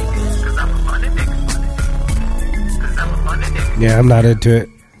 Cause I'm a funny nigga. Cause I'm a funny nigga. Yeah, I'm not into it.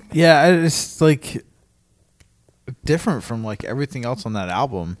 Yeah, it's like different from like everything else on that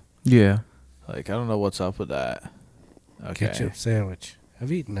album. Yeah. Like I don't know what's up with that. Okay. Ketchup sandwich.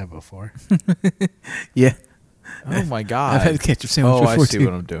 I've eaten that before. Yeah. Oh my god. I've had ketchup sandwich Oh, before I see too.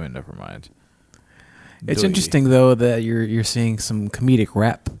 what I'm doing. Never mind. It's interesting though that you're seeing some comedic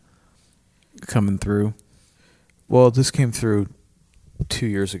rap coming through. Well, this came through 2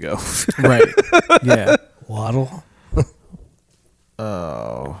 years ago. Right. Yeah. Waddle.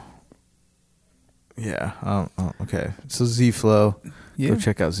 Oh. Yeah. Okay. So Z-Flow. Yeah. Go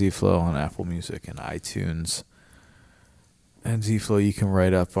check out Z-Flow on Apple Music and iTunes. And Z-Flow, you can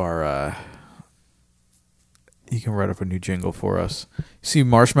write up our you can write up a new jingle for us. See,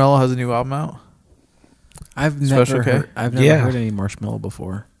 Marshmello has a new album out. I've Special never K? heard any Marshmello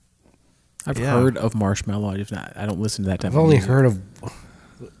before. I've heard of Marshmello. I don't listen to that type I've of only music. heard of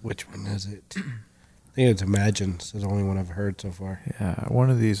which one is it? I think it's Imagine. It's the only one I've heard so far. Yeah, one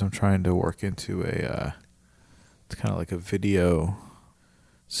of these I'm trying to work into a it's kind of like a video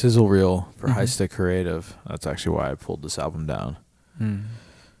sizzle reel for High Stick Creative. That's actually why I pulled this album down.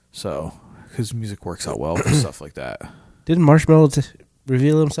 So, because music works out well for stuff like that. Didn't Marshmello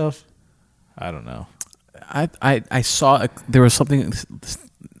reveal himself? I don't know. I saw there was something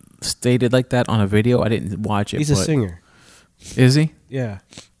stated like that on a video. I didn't watch it. He's a singer. Is he? Yeah.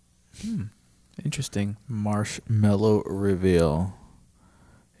 Interesting. Marshmello reveal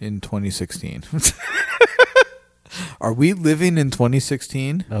in 2016. Are we living in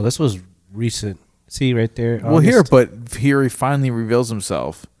 2016? No, this was recent. See right there. Well, here, but here he finally reveals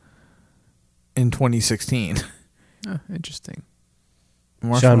himself in 2016. Oh, interesting.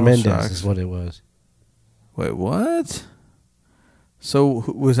 Shawn Mendes is what it was. Wait, what? So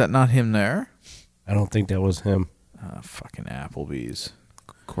was that not him there? I don't think that was him. Fucking Applebee's.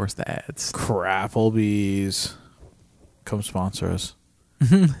 Of course, the ads. Crapplebee's. Come sponsor us.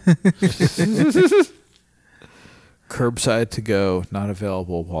 Curbside to go, not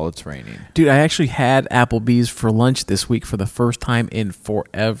available while it's raining. Dude, I actually had Applebee's for lunch this week for the first time in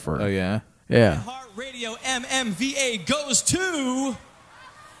forever. Oh, yeah? Yeah. Radio MMVA goes to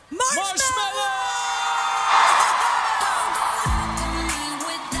Marshmallow!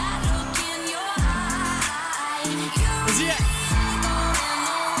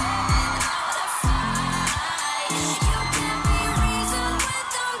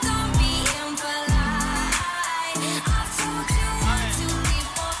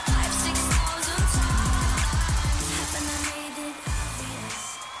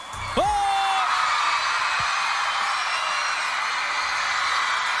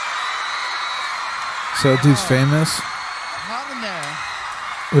 So that dude's famous? Hot in there.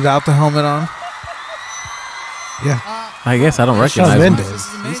 Without the helmet on? Yeah. I guess I don't Shawn recognize him. Mendes.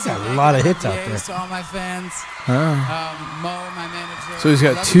 He's got a lot of hits out there. To all my fans. Oh. Mo, my manager. So he's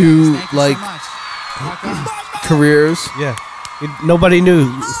got Love two, you guys. Thank you like, so much. careers. Yeah. Nobody knew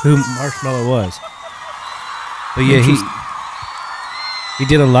who Marshmallow was. But yeah, he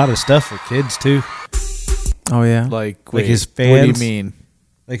did a lot of stuff for kids too. Oh yeah. Like his fans. What do you mean?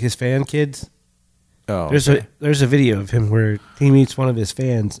 Like his fan kids. Oh. There's a video of him where he meets one of his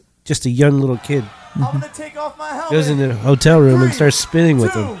fans, just a young little kid. I'm gonna take off my helmet. Goes in the hotel room and starts spinning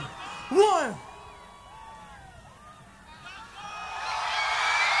with him. 1.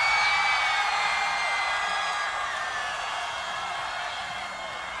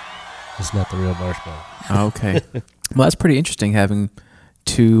 It's not the real Marshmallow. Okay. Well, that's pretty interesting having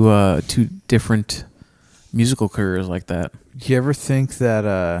two different musical careers like that. Do you ever think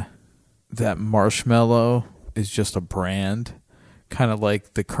that that Marshmallow is just a brand? Kind of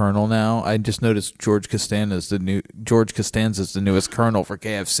like the Colonel now. I just noticed George Costanza's the newest Colonel for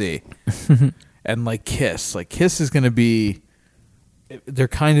KFC. And like Kiss. Like Kiss is going to be, they're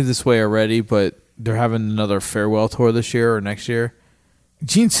kind of this way already, but they're having another farewell tour this year or next year.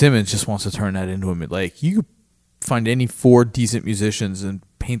 Gene Simmons just wants to turn that into a, like, you could find any 4 decent musicians and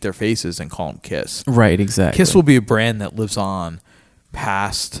paint their faces and call them Kiss. Right, exactly. Kiss will be a brand that lives on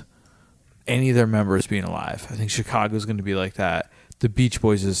past any of their members being alive. I think Chicago's going to be like that. The Beach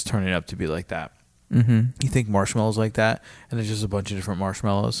Boys is turning up to be like that. Mm-hmm. You think Marshmallow's like that? And there's just a bunch of different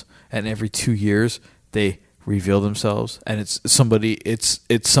Marshmallows. And every 2 years, they reveal themselves. And it's somebody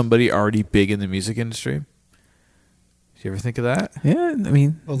already big in the music industry. Do you ever think of that? Yeah, I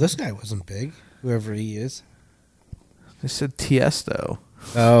mean... Well, this guy wasn't big, whoever he is. They said Tiesto.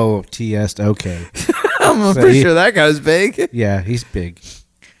 Oh, Tiesto, okay. I'm pretty sure that guy's big. Yeah, he's big.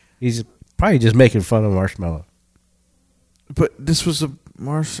 He's probably just making fun of Marshmallow. But this was a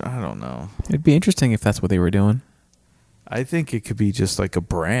I don't know. It'd be interesting if that's what they were doing. I think it could be just like a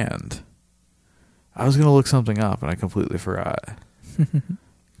brand. I was going to look something up, and I completely forgot.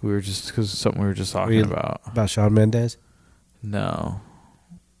 We were just, because something we were just talking about. About Shawn Mendes? No.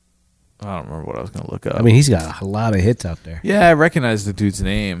 I don't remember what I was going to look up. I mean, he's got a lot of hits out there. Yeah, I recognize the dude's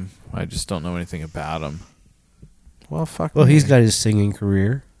name. I just don't know anything about him. Well, fuck Well, me. he's got his singing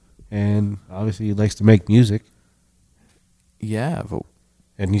career, and obviously he likes to make music. Yeah, but...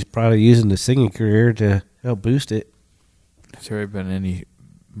 And he's probably using the singing career to help boost it. Has there been any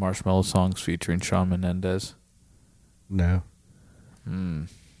Marshmallow songs featuring Shawn Mendes? No.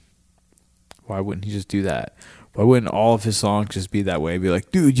 Why wouldn't he just do that? Why wouldn't all of his songs just be that way? Be like,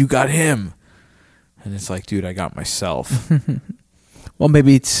 dude, you got him. And it's like, dude, I got myself. Well,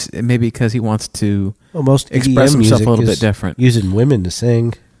 maybe because he wants to most express EDM himself a little music bit different. Using women to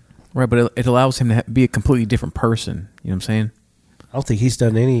sing. Right, but it allows him to be a completely different person. You know what I'm saying? I don't think he's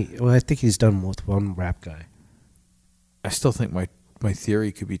done any. Well, I think he's done with one rap guy. I still think my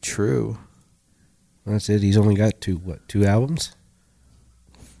theory could be true. That's it. He's only got two albums?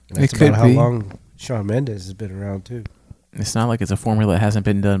 And that's It could about how be. long Shawn Mendes has been around, too. It's not like it's a formula that hasn't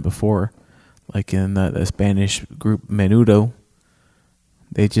been done before. Like in the Spanish group Menudo.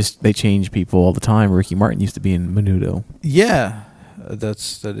 They change people all the time. Ricky Martin used to be in Menudo. Yeah, that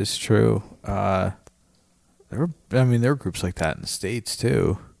is true. There were groups like that in the States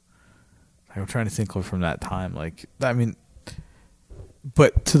too. I'm trying to think from that time.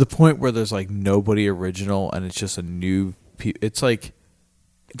 But to the point where there's like nobody original and it's just a new. It's like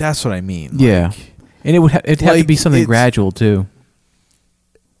that's what I mean. Yeah, like, and it'd have to be something gradual too.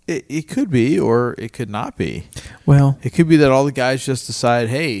 It could be, or it could not be. Well, it could be that all the guys just decide,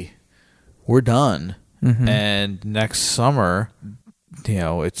 hey, we're done, and next summer,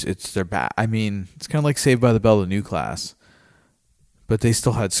 it's their back. I mean, it's kind of like Saved by the Bell, the new class, but they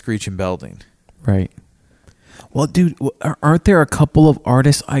still had Screech and Belding. Right. Well, dude, aren't there a couple of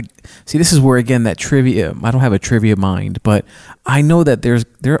artists? I see. This is where again that trivia. I don't have a trivia mind, but I know that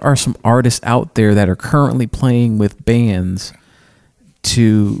there are some artists out there that are currently playing with bands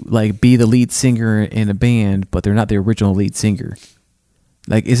to like be the lead singer in a band, but they're not the original lead singer.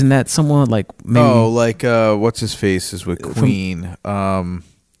 Like, isn't that someone like maybe? Oh, like what's his face is with Queen. One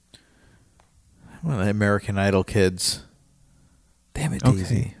of the American Idol kids. Damn it,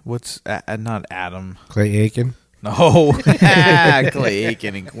 Daisy. Okay. What's not Adam? Clay Aiken? No. Clay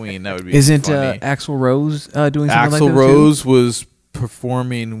Aiken and Queen. That would be Isn't funny. Axl Rose doing something Axl like that Rose was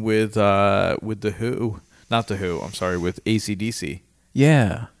performing with the Who. Not the Who, I'm sorry, with AC/DC.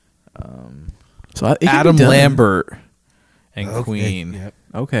 Yeah. So it could be Adam done. Lambert and Okay, Queen. yep.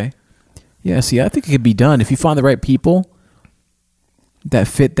 Okay. Yeah, see, I think it could be done. If you find the right people that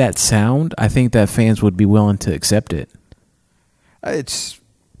fit that sound, I think that fans would be willing to accept it.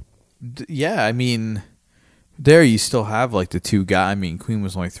 Yeah, I mean, there you still have like the two guys. I mean, Queen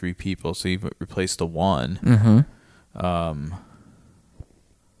was only 3 people, so you replaced the one. Mm-hmm.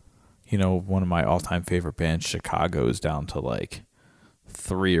 You know, one of my all-time favorite bands, Chicago, is down to like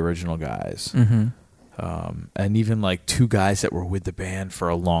 3 original guys. Mm-hmm. And even like 2 guys that were with the band for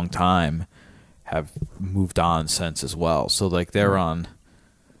a long time have moved on since as well. So like they're on,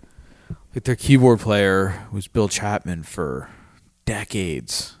 like their keyboard player was Bill Chapman for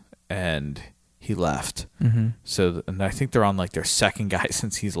decades, and he left. Mm-hmm. So, and I think they're on like their second guy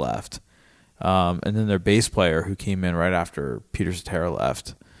since he's left. And then their bass player, who came in right after Peter Cetera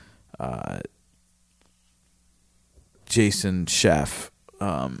left, Jason Scheff.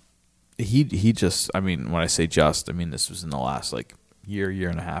 He just, I mean, when I say just, I mean this was in the last like year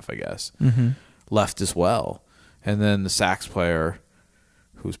and a half, I guess. Mm-hmm. Left as well. And then the sax player,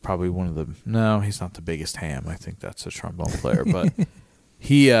 who's probably one of the, no, he's not the biggest ham. I think that's a trombone player, but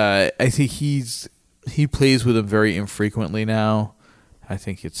I think he plays with him very infrequently now. I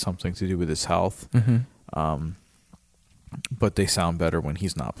think it's something to do with his health. Mm-hmm. But they sound better when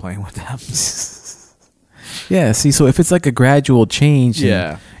he's not playing with them. Yeah, see, so if it's like a gradual change,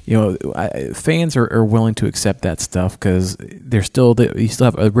 Yeah. you know, fans are willing to accept that stuff because they're still you still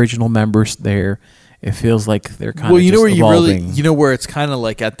have original members there. It feels like they're kind of you know where evolving. you know where it's kind of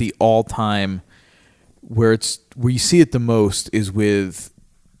like at the all time where you see it the most is with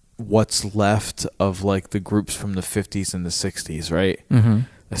what's left of like the groups from the 50s and the 60s, right? Mhm.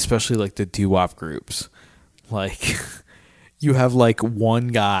 Especially like the doo-wop groups. Like you have like one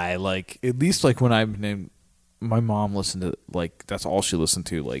guy, like at least like when my mom listened to, like that's all she listened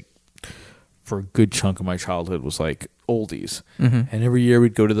to, like for a good chunk of my childhood was like oldies. Mhm. And every year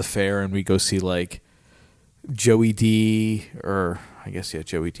we'd go to the fair and we'd go see like Joey D, or I guess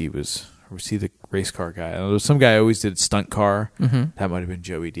Joey D was he the race car guy? There was some guy who always did stunt car. Mhm. That might have been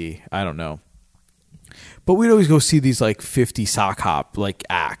Joey D. I don't know. But we'd always go see these like 50 sock hop like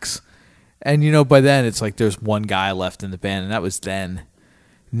acts. And you know, by then it's like there's one guy left in the band, and that was then.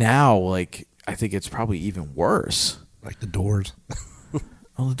 Now, like I think it's probably even worse. Like the Doors.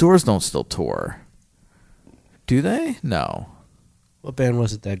 Well, the Doors don't still tour. Do they? No. What band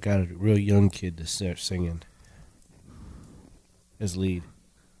was it that got a real young kid to start singing as lead?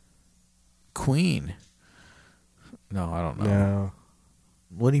 Queen. No, I don't know. No.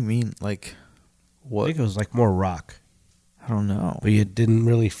 What do you mean? Like, what? I think it was like more rock. I don't know. But it didn't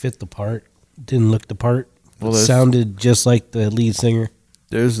really fit the part. Didn't look the part. Well, It sounded just like the lead singer.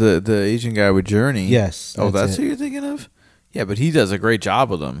 There's the Asian guy with Journey. Yes, Oh, that's that's it. who you're thinking of? Yeah, but he does a great job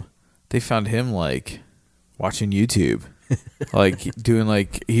with them. They found him like watching YouTube. Like doing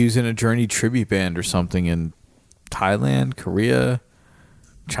like he was in a Journey tribute band or something in Thailand, Korea,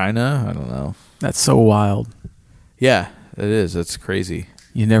 China. I don't know. That's so wild. Yeah, it is. That's crazy.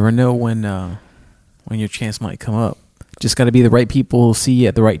 You never know when your chance might come up. Just got to be the right people see you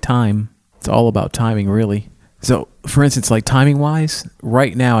at the right time. It's all about timing, really. So, for instance, like timing-wise,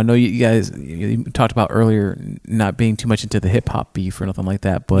 right now, I know you guys you talked about earlier not being too much into the hip-hop beef or nothing like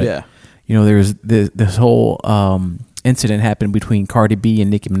that, but, Yeah. you know, there's this whole incident happened between Cardi B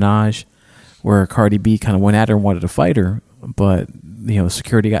and Nicki Minaj where Cardi B kind of went at her and wanted to fight her, but, you know,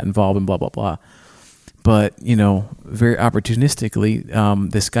 security got involved and blah, blah, blah. But, you know, very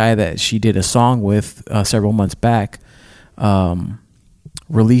opportunistically, this guy that she did a song with several months back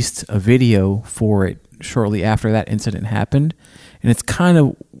released a video for it shortly after that incident happened. And it's kind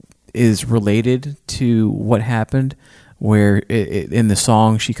of is related to what happened, where in the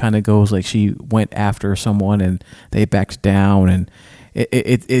song she kind of goes like she went after someone and they backed down. And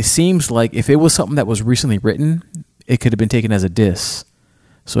it seems like if it was something that was recently written, it could have been taken as a diss.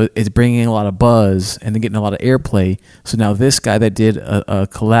 So it's bringing a lot of buzz and then getting a lot of airplay. So now this guy that did a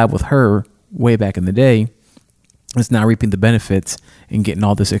collab with her way back in the day is now reaping the benefits and getting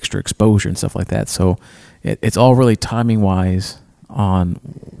all this extra exposure and stuff like that. So it's all really timing wise on,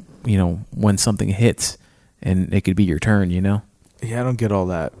 when something hits and it could be your turn, Yeah, I don't get all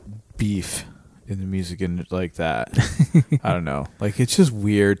that beef in the music and like that. I don't know. Like, it's just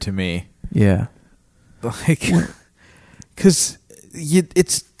weird to me. Yeah. Like, because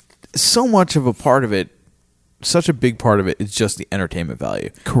it's so much of a part of it, such a big part of it is just the entertainment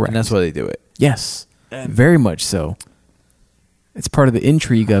value. Correct. And that's why they do it. Yes. Very much so. It's part of the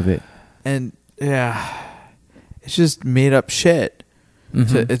intrigue of it. And, yeah, it's just made up shit.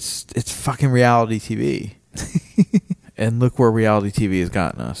 Mm-hmm. It's fucking reality TV. And look where reality TV has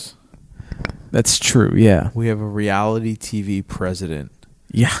gotten us. That's true, yeah. We have a reality TV president.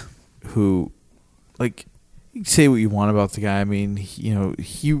 Yeah. Who, like, you can say what you want about the guy. I mean,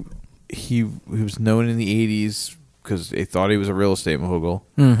 he was known in the 80s because they thought he was a real estate mogul.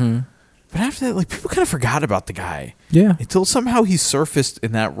 Mm-hmm. But after that, like, people kind of forgot about the guy. Yeah. Until somehow he surfaced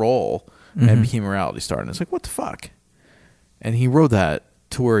in that role Mm-hmm. and became a reality star. And it's like, what the fuck? And he rode that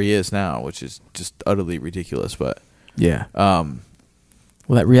to where he is now, which is just utterly ridiculous. But yeah. Well,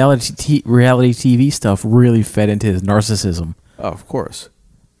 that reality TV stuff really fed into his narcissism. Oh, of course.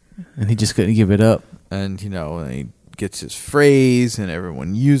 And he just couldn't give it up. And, and he gets his phrase and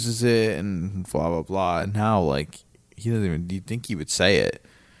everyone uses it and blah, blah, blah. And now, like, he doesn't even, do you think he would say it?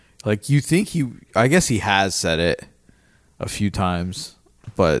 Like, you think I guess he has said it a few times,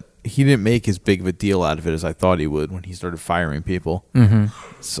 but he didn't make as big of a deal out of it as I thought he would when he started firing people. Mm-hmm.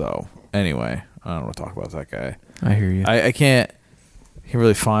 So, anyway, I don't want to talk about that guy. I hear you. I can't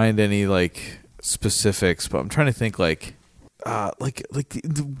really find any, like, specifics, but I'm trying to think, like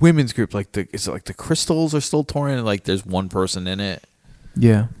the women's group, is it like the Crystals are still touring and, like, there's one person in it?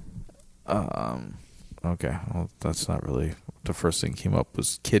 Yeah. Okay. Well, that's not really the first thing came up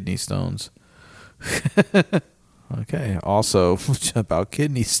was kidney stones. Okay. Also about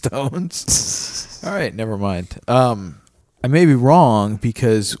kidney stones. All right. Never mind. I may be wrong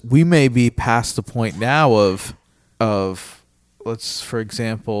because we may be past the point now of let's, for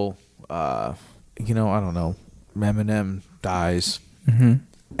example, I don't know, Eminem dies, mm-hmm.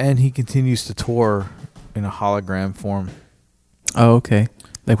 and he continues to tour in a hologram form. Oh, okay.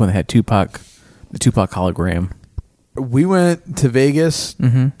 Like when they had the Tupac hologram. We went to Vegas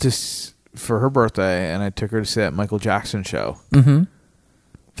Mm-hmm. For her birthday, and I took her to see that Michael Jackson show. Mm-hmm.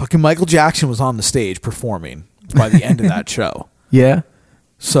 Fucking Michael Jackson was on the stage performing by the end of that show. Yeah.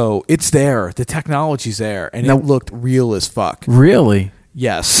 So it's there. The technology's there, and it looked real as fuck. Really?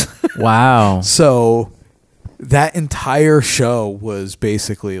 Yes. Wow. So that entire show was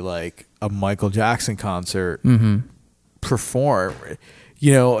basically like a Michael Jackson concert mm-hmm. perform.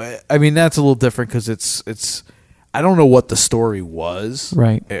 I mean, that's a little different because it's. I don't know what the story was.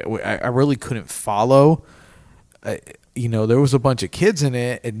 Right. I really couldn't follow. There was a bunch of kids in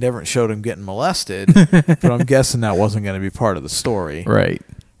it. It never showed him getting molested, but I'm guessing that wasn't going to be part of the story. Right.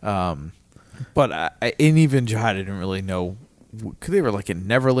 But and even Jihad didn't really know, because they were like in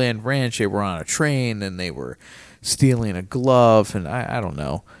Neverland Ranch. They were on a train and they were stealing a glove, and I don't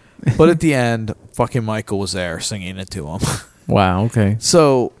know. But at the end, fucking Michael was there singing it to him. Wow. Okay.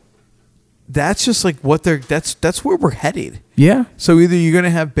 So that's just like that's where we're headed. Yeah. So either you're going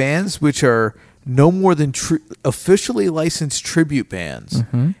to have bands which are no more than officially licensed tribute bands,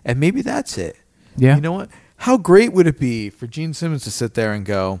 mm-hmm. and maybe that's it. Yeah. You know what? How great would it be for Gene Simmons to sit there and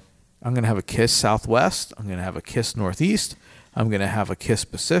go, I'm going to have a Kiss Southwest, I'm going to have a Kiss Northeast, I'm going to have a Kiss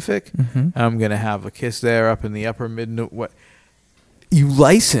Pacific, mm-hmm. I'm going to have a Kiss there up in the upper mid. What you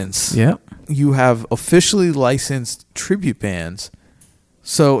license? Yeah. You have officially licensed tribute bands.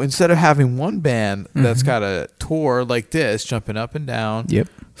 So instead of having one band that's mm-hmm. got a tour like this, jumping up and down, yep.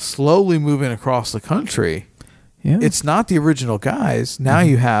 slowly moving across the country, it's not the original guys. Now mm-hmm.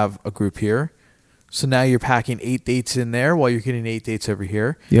 you have a group here. So now you're packing 8 dates in there while you're getting 8 dates over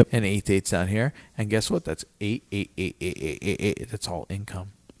here, yep. and 8 dates down here. And guess what? That's 8. That's all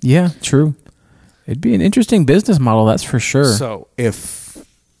income. Yeah, true. It'd be an interesting business model, that's for sure. So if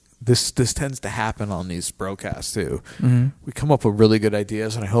this tends to happen on these broadcasts too, mm-hmm. we come up with really good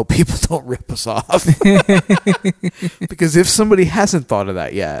ideas, and I hope people don't rip us off. Because if somebody hasn't thought of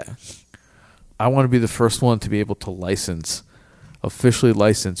that yet, I want to be the first one to be able to officially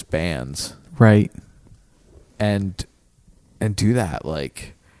license bands. Right. And do that.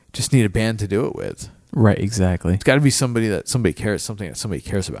 Like, just need a band to do it with. Right, exactly. It's got to be something that somebody cares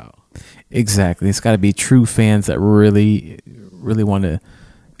about. Exactly. It's got to be true fans that really, really want to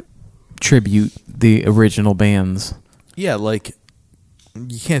tribute the original bands. Yeah, like,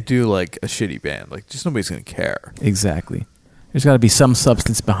 you can't do, like, a shitty band. Like, just nobody's going to care. Exactly. There's got to be some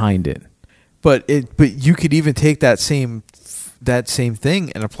substance behind it. But you could even take that same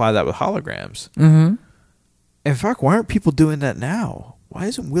thing and apply that with holograms. Mm-hmm. In fact, why aren't people doing that now? Why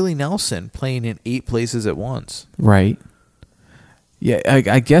isn't Willie Nelson playing in 8 places at once? Right. Yeah,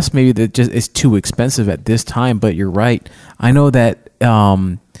 I guess maybe that just it's too expensive at this time. But you're right. I know that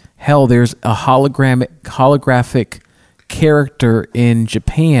there's a holographic character in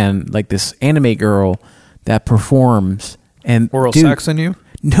Japan, like this anime girl that performs and Oral sex on you?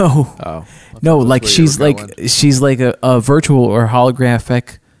 No. Oh. No, like she's like a virtual or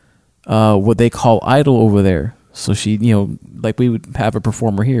holographic what they call idol over there. So she, like we would have a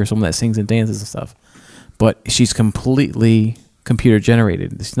performer here, someone that sings and dances and stuff. But she's completely computer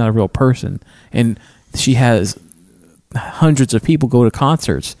generated. She's not a real person. And she has hundreds of people go to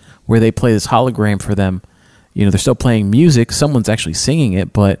concerts where they play this hologram for them. They're still playing music. Someone's actually singing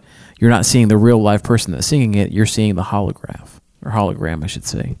it, but you're not seeing the real live person that's singing it. You're seeing the hologram, I should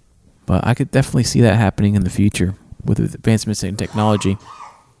say. But I could definitely see that happening in the future with advancements in technology.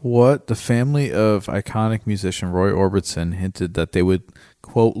 What the family of iconic musician Roy Orbison hinted that they would,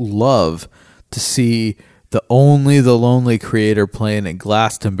 quote, love to see the Lonely Creator playing at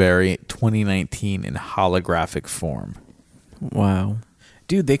Glastonbury 2019 in holographic form. Wow.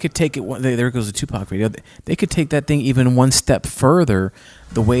 Dude, they could take it. There goes the Tupac video. They could take that thing even one step further.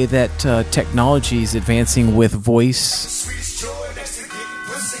 The way that technology is advancing with voice,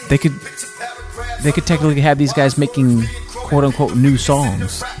 they could technically have these guys making quote unquote new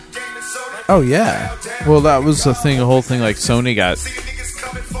songs. Oh yeah. Well, that was the whole thing. Like Sony got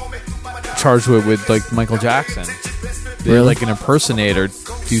charged with like Michael Jackson. They Really? like an impersonator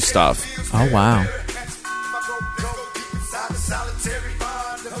do stuff. Oh wow.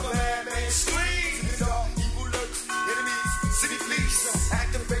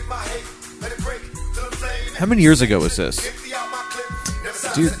 How many years ago was this?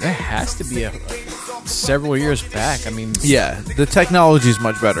 Dude, that has to be several years back. I mean, Yeah, the technology is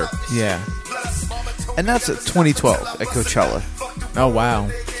much better. yeah. And that's at 2012 at Coachella. Oh wow.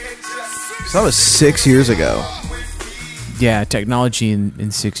 So that was 6 years ago. Yeah, technology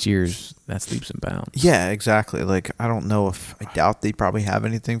in 6 years, that's leaps and bounds. Yeah, exactly. Like, I don't know I doubt they probably have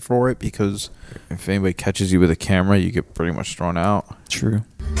anything for it, because if anybody catches you with a camera, you get pretty much thrown out. True.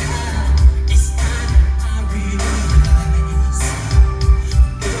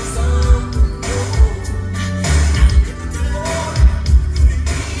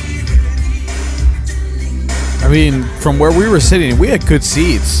 I mean, from where we were sitting, we had good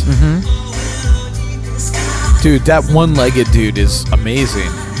seats. Mm-hmm. Dude, that one-legged dude is amazing.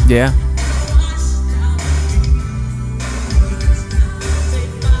 Yeah.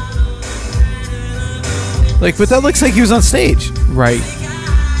 Like, but that looks like he was on stage. Right.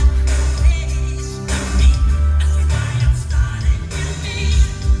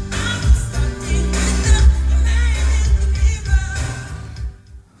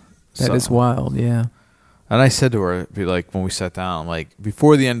 That is wild, yeah. And I said to her, when we sat down, like,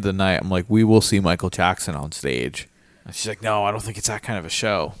 before the end of the night, I'm like, we will see Michael Jackson on stage. And she's like, no, I don't think it's that kind of a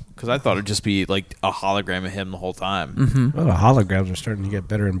show. Because I thought it'd just be, like, a hologram of him the whole time. Mm-hmm. Well, the holograms are starting to get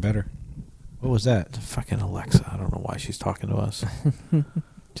better and better. What was that? Fucking Alexa. I don't know why she's talking to us.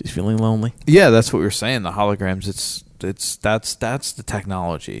 She's feeling lonely. Yeah, that's what we were saying. The holograms, that's the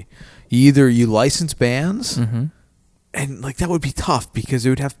technology. Either you license bands, Mm-hmm. and, like, that would be tough, because it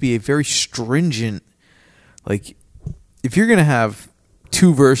would have to be a very stringent... Like, if you're going to have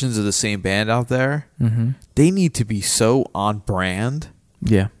 2 versions of the same band out there, Mm-hmm. they need to be so on brand.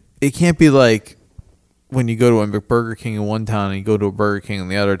 Yeah. It can't be like when you go to a Burger King in one town and you go to a Burger King in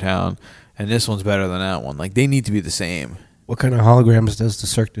the other town, and this one's better than that one. Like, they need to be the same. What kind of holograms does the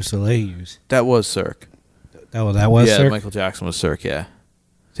Cirque du Soleil use? That was Cirque. That was yeah, Cirque? Michael Jackson was Cirque, yeah.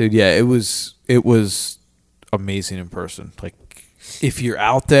 Dude, yeah, it was amazing in person. Like, if you're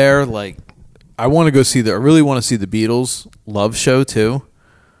out there, like, I want to go see I really want to see the Beatles Love Show too.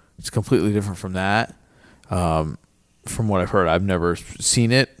 It's completely different from that. From what I've heard, I've never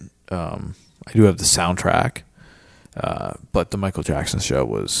seen it. I do have the soundtrack, but the Michael Jackson show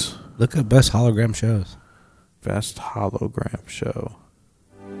was... Look at best hologram shows. Best hologram show.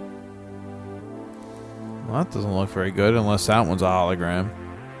 Well, that doesn't look very good unless that one's a hologram.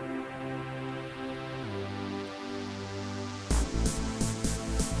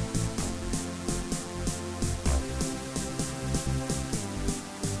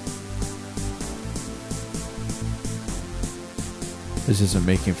 This isn't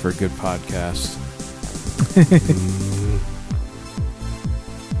making for a good podcast.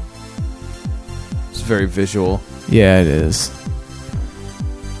 It's very visual. Yeah, it is.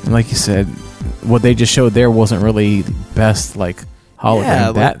 And like you said, what they just showed there wasn't really best, like, hologram.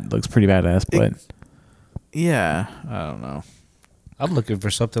 Yeah, That looks pretty badass, but Yeah, I don't know. I'm looking for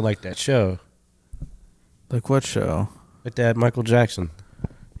something like that show. Like what show? Like that Michael Jackson.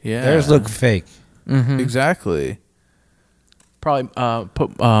 Yeah. Theirs look fake. Mhm. Exactly. probably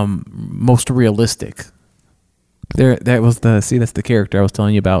put most realistic. There, that was the that's the character I was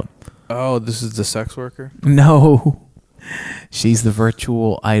telling you about. Oh, this is the sex worker? No, she's the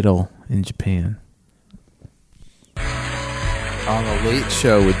virtual idol in Japan. On the Late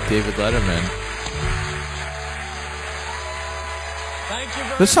Show with David Letterman.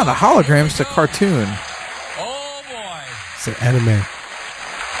 This is not a hologram, it's a cartoon. It's an anime.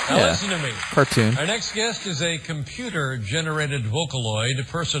 Now Yeah. listen to me. Cartoon. Our next guest is a computer-generated Vocaloid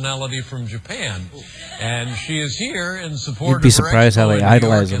personality from Japan, and she is here in support You'd be of her surprised how expo they in New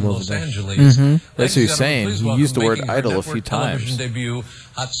idolize York them and over Los there. Angeles. That's what Ladies he's and saying. gentlemen, please He welcome used the word making her idol a network few television times. debut,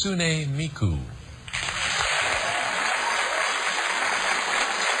 Hatsune Miku.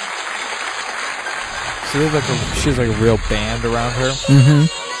 So they have she has like a real band around her. Mm-hmm.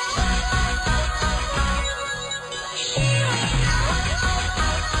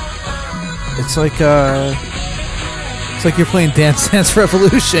 It's like you're playing Dance Dance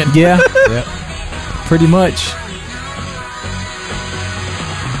Revolution. Yeah. Yep. Pretty much.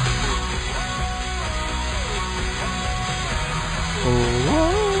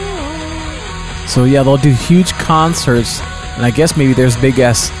 So yeah, they'll do huge concerts, and I guess maybe there's big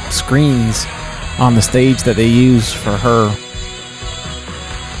ass screens on the stage that they use for her.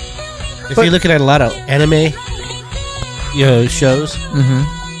 If you're looking at a lot of anime, shows,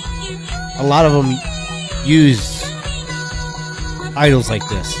 a lot of them use idols like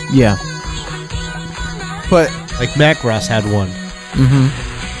this. Yeah. But like Macross had one.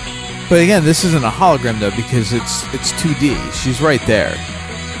 Mm-hmm. But again, this isn't a hologram though because it's 2D. She's right there.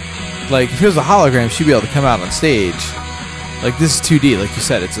 Like if it was a hologram, she'd be able to come out on stage. Like this is 2D, like you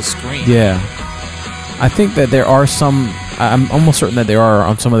said, it's a screen. Yeah. I think that there are some. I'm almost certain that there are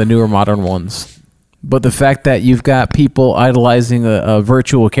on some of the newer modern ones. But the fact that you've got people idolizing a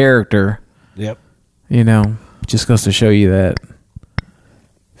virtual character, yep, just goes to show you that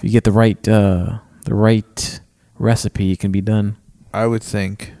if you get the right recipe, it can be done. I would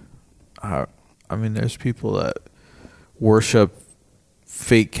think. There's people that worship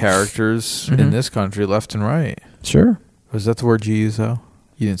fake characters in this country left and right. Sure. Was that the word you used, though?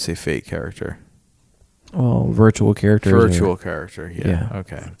 You didn't say fake character. Well, virtual characters. Virtual character, yeah. Yeah.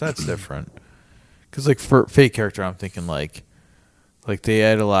 Okay, that's different. Because, like, for fake character, I'm thinking, like they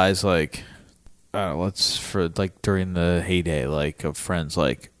idolize, during the heyday, of Friends,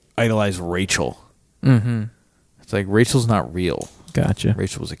 idolize Rachel. Mm-hmm. It's like, Rachel's not real. Gotcha.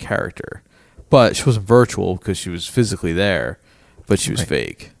 Rachel was a character. But she wasn't virtual because she was physically there, but she was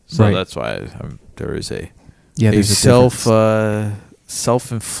fake. So that's why there is a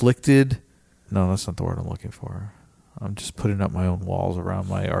self-inflicted. No, that's not the word I'm looking for. I'm just putting up my own walls around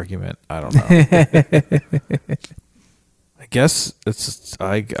my argument. I don't know. I guess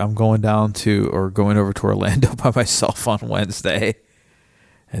I'm going going over to Orlando by myself on Wednesday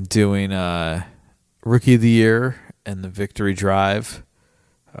and doing Rookie of the Year and the Victory Drive.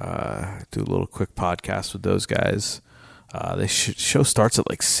 Do a little quick podcast with those guys. The show starts at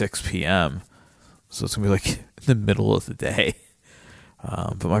 6 p.m. So it's going to be in the middle of the day.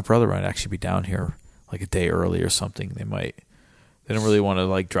 But my brother might actually be down here a day early or something. They don't really want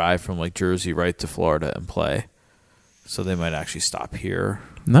to drive from Jersey right to Florida and play. So they might actually stop here.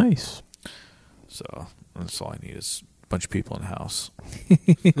 Nice. So that's all I need is a bunch of people in the house.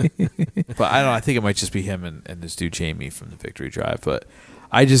 But I think it might just be him and this dude Jamie from the Victory Drive. But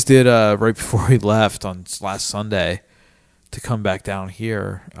I just did right before we left on last Sunday to come back down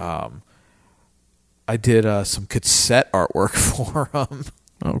here. I did some cassette artwork for him.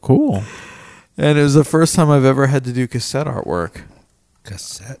 Oh, cool. And it was the first time I've ever had to do cassette artwork.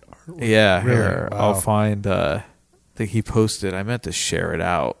 Cassette artwork? Yeah, Really? here. Wow. I'll find, I think he posted. I meant to share it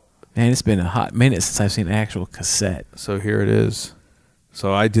out. Man, it's been a hot minute since I've seen an actual cassette. So here it is.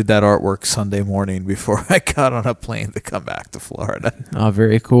 So I did that artwork Sunday morning before I got on a plane to come back to Florida. Oh,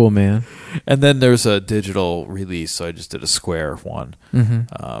 very cool, man. And then there's a digital release, so I just did a square one.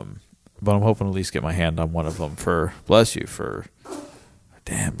 Mm-hmm. But I'm hoping to at least get my hand on one of them for allergy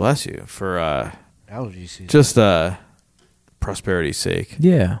season. Just prosperity's sake.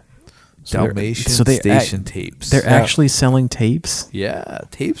 Yeah. Dalmatian station tapes. They're actually selling tapes? Yeah,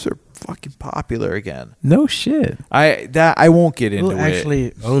 tapes are fucking popular again. No shit. I won't get into We'll it.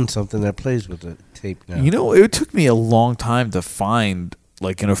 actually own something that plays with the tape now. It took me a long time to find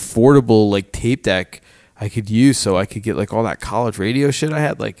an affordable tape deck I could use so I could get all that college radio shit I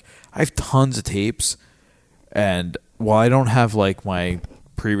had. I have tons of tapes. And while I don't have like my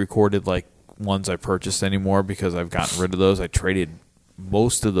pre-recorded like ones I purchased anymore because I've gotten rid of those, I traded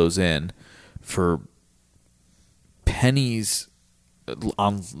most of those in for pennies,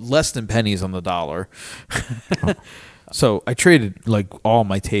 on less than pennies on the dollar. So I traded like all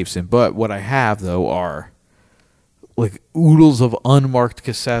my tapes in. But what I have though are like oodles of unmarked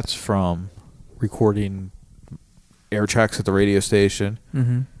cassettes from recording air checks at the radio station,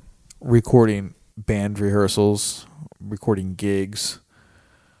 recording band rehearsals, recording gigs,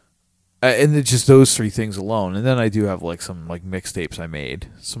 and it's just those three things alone. And then I do have like some like mixtapes I made,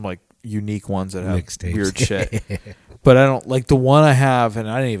 some like unique ones that have Mixtapes. weird shit. But I don't like the one I have, and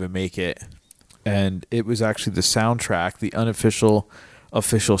I didn't even make it. And it was actually the soundtrack, the unofficial,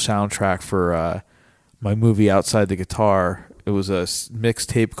 official soundtrack for my movie Outside the Guitar. It was a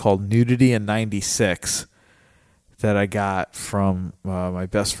mixtape called Nudity in '96 that I got from my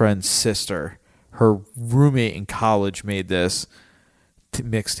best friend's sister. Her roommate in college made this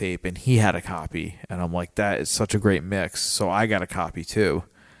mixtape, and he had a copy. And I'm like, that is such a great mix. So I got a copy too.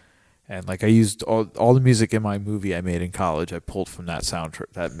 And like I used all the music in my movie I made in college, I pulled from that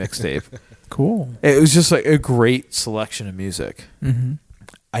soundtrack, that mixtape. Cool. It was just like a great selection of music. Mhm.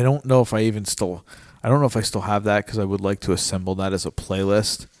 I don't know if I still have that because I would like to assemble that as a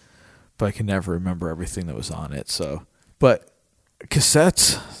playlist, but I can never remember everything that was on it. So, but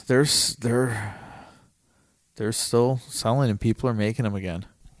cassettes, they're still selling and people are making them again.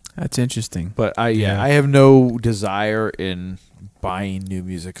 That's interesting. But I have no desire in buying new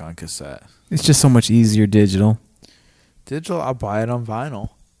music on cassette. It's just so much easier digital. Digital, I'll buy it on vinyl.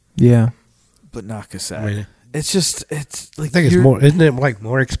 Yeah. But not cassette. Really? It's like I think it's more. Isn't it like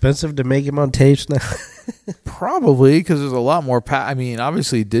more expensive to make them on tapes now? Probably because there's a lot more. I mean,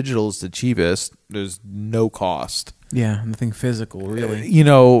 obviously, digital is the cheapest. There's no cost. Yeah, nothing physical, really. You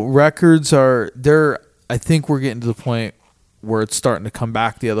know, records are there. I think we're getting to the point where it's starting to come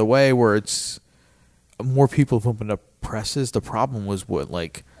back the other way, where it's more people have opened up presses. The problem was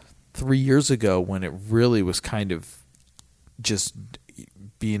like 3 years ago when it really was kind of just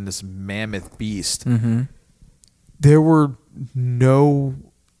being this mammoth beast. Mm-hmm. There were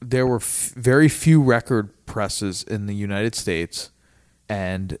very few record presses in the United States,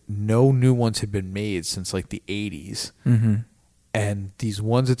 and no new ones had been made since like the 80s. Mm-hmm. And these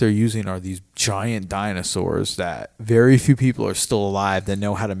ones that they're using are these giant dinosaurs that very few people are still alive that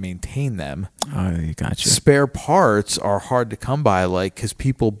know how to maintain them. Oh, gotcha. Spare parts are hard to come by, like, because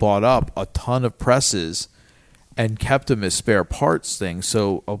people bought up a ton of presses and kept them as spare parts things.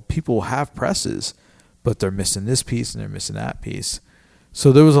 So people have presses, but they're missing this piece and they're missing that piece.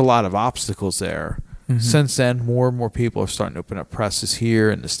 So there was a lot of obstacles there. Mm-hmm. Since then, more and more people are starting to open up presses here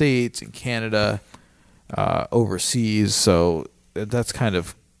in the States, in Canada, overseas. So that's kind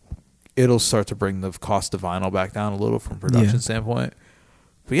of, it'll start to bring the cost of vinyl back down a little from a production standpoint.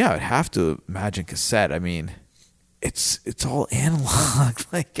 But yeah, I'd have to imagine cassette. I mean, it's all analog.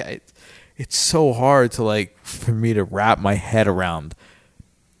 Like it's so hard to like for me to wrap my head around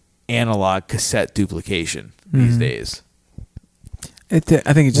analog cassette duplication these days. I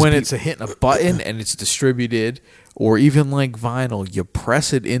think it's just when it's hitting a button and it's distributed, or even like vinyl, you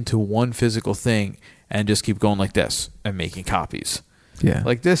press it into one physical thing and just keep going like this and making copies. Yeah,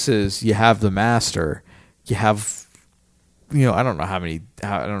 like this is, you have the master, you have, you know, I don't know how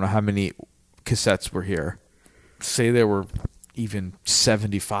many cassettes were here. Say there were even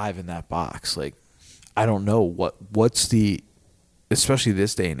 75 in that box. Like, I don't know what's the, especially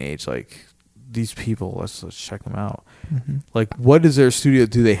this day and age, like these people, let's check them out. Mm-hmm. Like, what is their studio?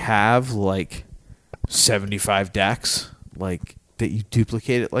 Do they have like 75 decks like that you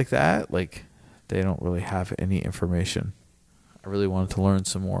duplicate it like that? Like, they don't really have any information. I really wanted to learn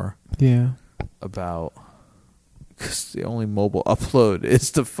some more. Yeah. About, because the only mobile upload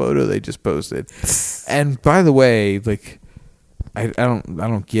is the photo they just posted. And by the way, like, I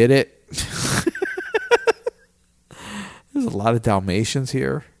don't get it. There's a lot of Dalmatians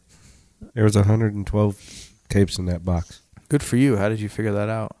here. There was 112 tapes in that box. Good for you. How did you figure that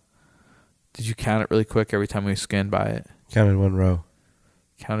out? Did you count it really quick every time we scanned by it? Counted one row.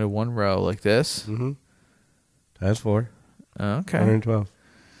 Counted one row like this? Mm-hmm. That's 4. Okay. 112.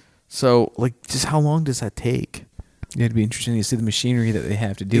 So, like, just how long does that take? Yeah, it'd be interesting to see the machinery that they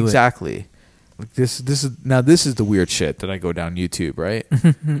have to do exactly. Like this is the weird shit that I go down YouTube, right?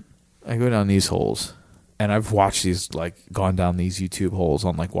 I go down these holes, and I've watched these, like, gone down these YouTube holes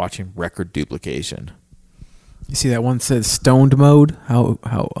on, like, watching record duplication. You see that one says stoned mode? How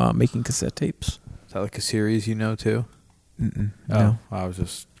making cassette tapes? Is that like a series you know too? No. Oh, I was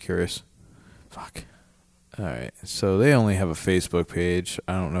just curious. Fuck. All right. So they only have a Facebook page.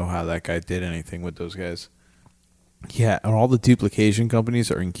 I don't know how that guy did anything with those guys. Yeah, and all the duplication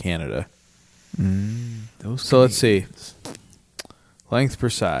companies are in Canada. So let's see. Length per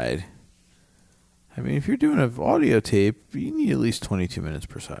side. I mean, if you're doing an audio tape, you need at least 22 minutes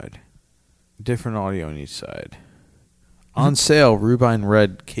per side. Different audio on each side. On sale, Rubine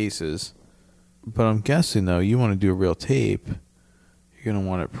Red cases. But I'm guessing, though, you want to do a real tape, you're going to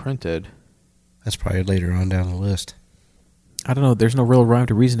want it printed. That's probably later on down the list. I don't know. There's no real rhyme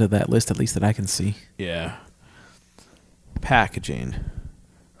to reason to that list, at least that I can see. Yeah. Packaging.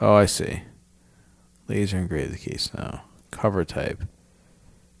 Oh, I see. Laser engraved the case now. Cover type.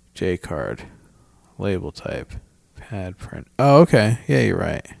 J-card. Label type. Pad print. Oh, okay. Yeah, you're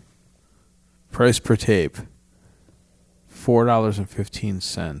right. Price per tape.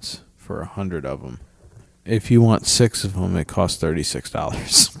 $4.15 for 100 of them. If you want 6 of them, it costs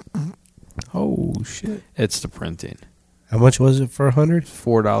 $36. Oh, shit. It's the printing. How much was it for 100?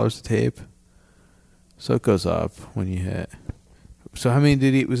 $4 a tape. So it goes up when you hit. So how many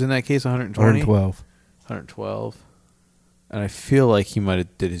did he, was in that case 120? 112. 112. And I feel like he might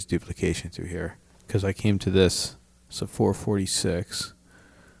have did his duplication through here. Because I came to this. So $4.46.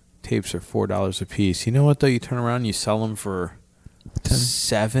 Tapes are $4 a piece. You know what though? You turn around and you sell them for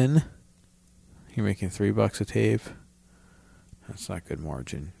 $7. You're making $3 a tape. That's not good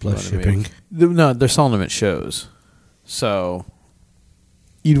margin. Plus shipping. No, they're selling them at shows. So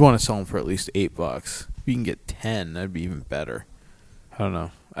you'd want to sell them for at least $8. If you can get 10, that'd be even better. I don't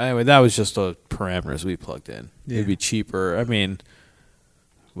know. Anyway, that was just the parameters we plugged in. Yeah. It'd be cheaper. I mean,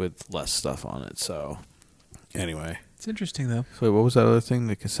 with less stuff on it. So anyway. It's interesting, though. So wait, what was that other thing?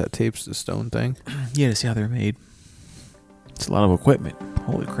 The cassette tapes, the stone thing? Yeah, to see how they're made. It's a lot of equipment.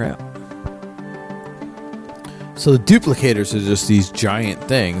 Holy crap. So the duplicators are just these giant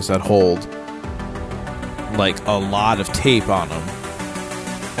things that hold like a lot of tape on them.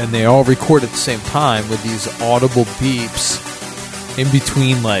 And they all record at the same time with these audible beeps in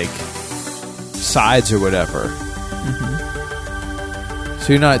between like sides or whatever. Mm-hmm.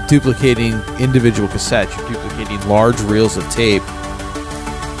 So you're not duplicating individual cassettes, you're duplicating large reels of tape.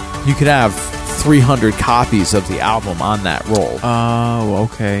 You could have 300 copies of the album on that roll. Oh,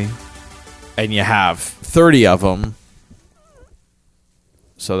 okay. And you have 30 of them.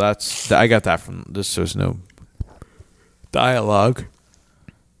 So that's, I got that from this. There's no dialogue.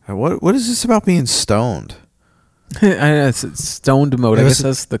 What is this about being stoned? It's stoned mode. I guess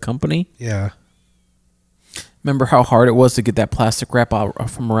that's the company. Yeah. Remember how hard it was to get that plastic wrap out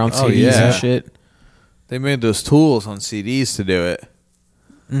from around CDs and shit? They made those tools on CDs to do it.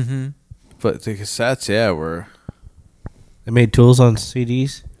 Mm-hmm. But the cassettes, were... They made tools on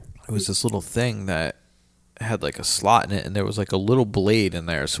CDs? It was this little thing that had like a slot in it, and there was like a little blade in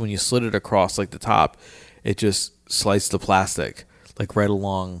there. So when you slid it across like the top, it just sliced the plastic like right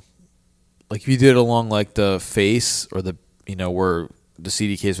along. Like if you did it along like the face or the, where the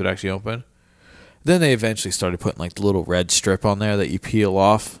CD case would actually open. Then they eventually started putting like the little red strip on there that you peel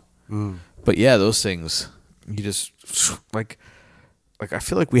off. Mm. But yeah, those things, you just like I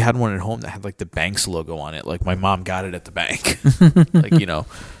feel like we had one at home that had like the bank's logo on it. Like my mom got it at the bank. Like,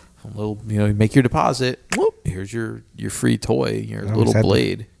 a little, you make your deposit. Whoop, here's your free toy, your little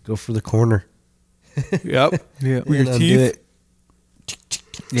blade. Go for the corner. Yep. Yeah. With your teeth.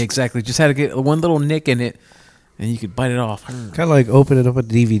 Yeah, exactly. Just had to get one little nick in it, and you could bite it off. Kind of like opening up a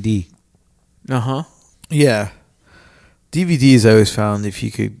DVD. Uh-huh. Yeah. DVDs I always found if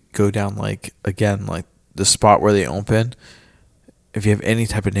you could go down like the spot where they open, if you have any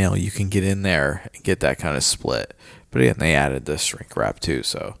type of nail, you can get in there and get that kind of split. But again, they added the shrink wrap too,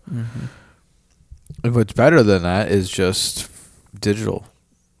 so. Mm-hmm. And what's better than that is just digital.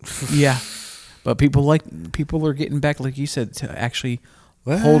 Yeah. But people are getting back, like you said, to actually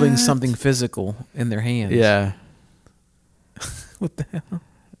holding something physical in their hands. Yeah. What the hell?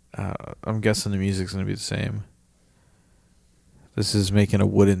 I'm guessing the music's going to be the same. This is making a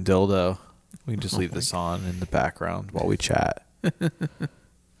wooden dildo. We can just leave this on in the background while we chat.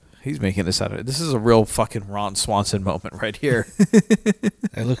 He's making this out of it. This is a real fucking Ron Swanson moment right here.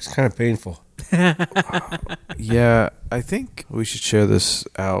 It looks kind of painful. Yeah, I think we should share this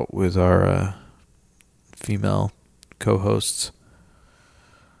out with our female co-hosts.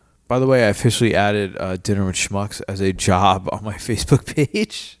 By the way, I officially added Dinner with Schmucks as a job on my Facebook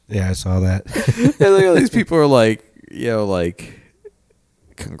page. Yeah, I saw that. And look, these people are like,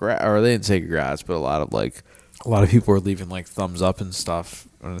 congrats, or they didn't say congrats, but a lot of people are leaving like thumbs up and stuff.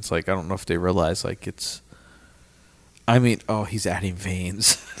 And it's like, I don't know if they realize like it's, he's adding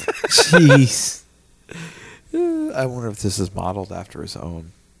veins. Jeez. I wonder if this is modeled after his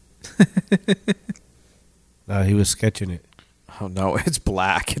own. No, he was sketching it. Oh no, it's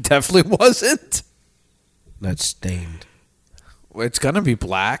black. It definitely wasn't. not stained. It's gonna be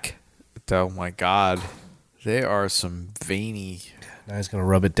black. Oh my god, they are some veiny. Now he's gonna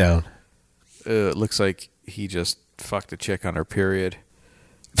rub it down. It looks like he just fucked a chick on her period.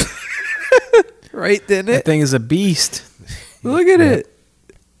 Right, didn't it? That thing is a beast. Look at it.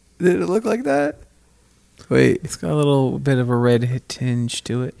 Did it look like that? Wait, It's got a little bit of a red tinge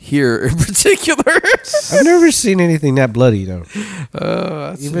to it. here in particular. I've never seen anything that bloody though.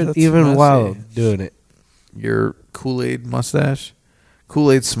 That's Even messy. while doing it. Your Kool-Aid mustache,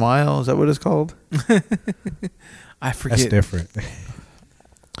 Kool-Aid smile. Is that what it's called? I forget. That's different.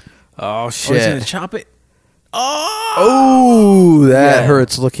 Oh Oh, he's shit! gonna chop it. Oh, that Yeah.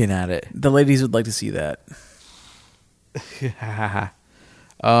 hurts looking at it. The ladies would like to see that. Yeah,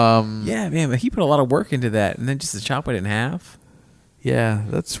 man, but he put a lot of work into that, and then just to chop it in half. Yeah,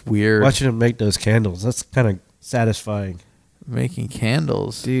 that's weird. Watching him make those candles, that's kind of satisfying. Making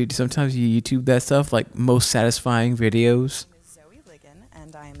candles. Dude, sometimes you YouTube that stuff, like most satisfying videos.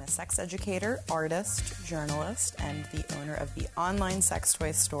 And I am a sex educator, artist, journalist, and the owner of the online sex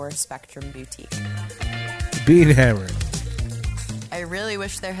toy store Spectrum Boutique. Being hammered. I really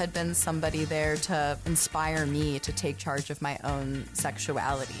wish there had been somebody there to inspire me to take charge of my own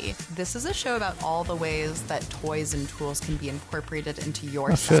sexuality. This is a show about all the ways that toys and tools can be incorporated into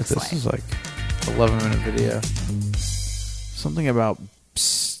your Oh shit! sex This life. is like 11-minute video. Something about.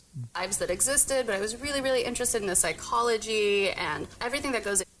 Lives that existed, but I was really, really interested in the psychology and everything that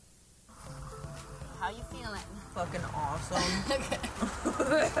goes. How you feeling? Fucking awesome.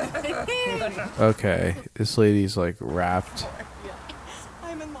 Okay, this lady's like wrapped.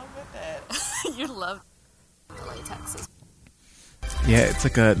 I'm in love with it. You love latex. Yeah, it's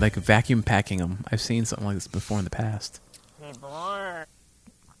like a vacuum packing them. I've seen something like this before in the past.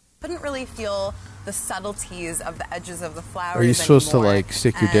 Couldn't really feel the subtleties of the edges of the flowers. Are you supposed to anymore, like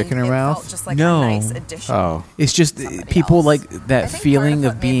stick your dick in her and it mouth? felt just like No. a nice addition. Oh, It's just people like that feeling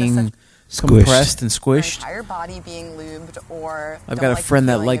of being compressed and My squished. entire body being lubed, or I've don't got a like the friend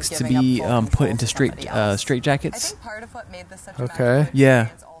that feeling of likes to giving up be full put control into to somebody else. straight jackets. I think part of what made this such a okay. Yeah.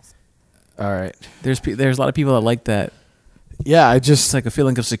 All right. There's a lot of people that like that. Yeah, I just It's like a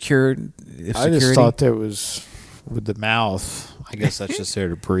feeling of security. I just thought there was with the mouth. I guess that's just there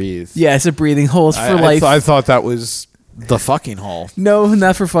to breathe. Yeah, it's a breathing hole. It's for I life. I thought that was the fucking hole. No,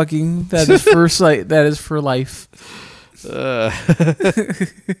 not for fucking. That is for sight. That is for life.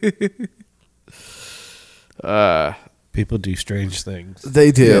 People do strange things.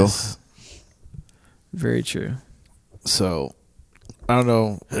 They do. Yes. Very true. So, I don't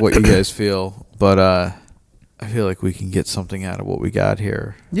know what you guys feel, but I feel like we can get something out of what we got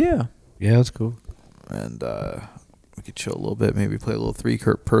here. Yeah. Yeah, that's cool. And we could chill a little bit, maybe play a little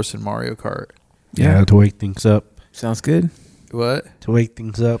three-person Mario Kart. Yeah, to wake things up. Sounds good. What? To wake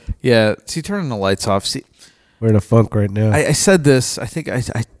things up. Yeah, see, turning the lights off. See, we're in a funk right now. I said this. I think I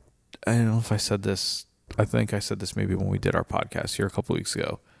don't know if I said this. I think I said this maybe when we did our podcast here a couple weeks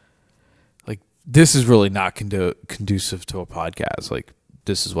ago. Like, this is really not conducive to a podcast. Like,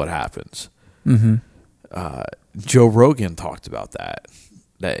 this is what happens. Mm-hmm. Joe Rogan talked about that.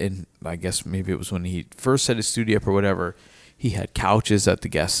 I guess maybe it was when he first set his studio up or whatever. He had couches that the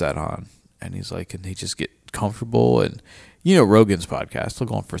guests sat on, and he's like, and they just get comfortable. And you know, Rogan's podcast, they'll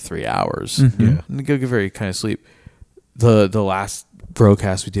go on for 3 hours. Mm-hmm. Yeah. And they go get very kind of sleep. The last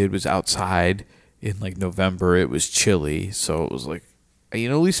broadcast we did was outside in like November. It was chilly, so it was like, you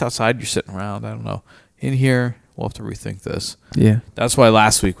know, at least outside you're sitting around. I don't know. In here, we'll have to rethink this. Yeah. That's why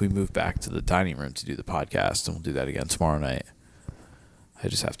last week we moved back to the dining room to do the podcast, and we'll do that again tomorrow night. I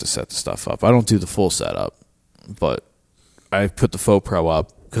just have to set the stuff up. I don't do the full setup, but I put the Faux Pro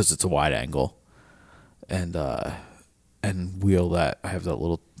up because it's a wide angle, and wheel that. I have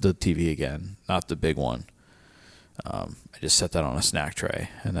the TV again, not the big one. I just set that on a snack tray,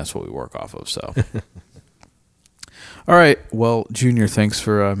 and that's what we work off of. So, all right. Well, Junior, thanks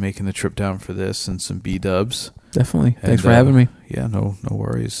for making the trip down for this and some B-dubs. Definitely. And, Thanks for having me. Yeah, no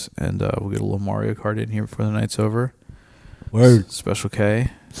worries. And we'll get a little Mario Kart in here before the night's over. Word. Special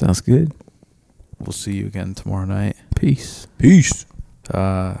K. Sounds good. We'll see you again tomorrow night. Peace. Peace.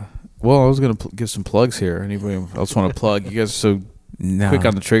 Well, I was going to give some plugs here. Anybody else want to plug? You guys are so quick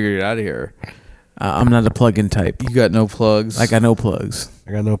on the trigger to get out of here. I'm not a plug-in type. You got no plugs? I got no plugs.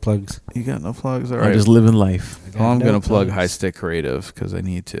 I got no plugs. You got no plugs? All I'm right. just living life. Well, I'm no going to plug plugs. High Stick Creative because I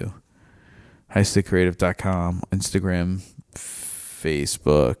need to. HighStickCreative.com, Instagram,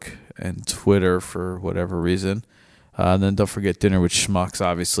 Facebook, and Twitter for whatever reason. And then don't forget Dinner with Schmucks,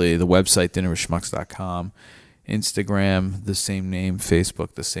 obviously. The website, dinnerwithschmucks.com. Instagram, the same name.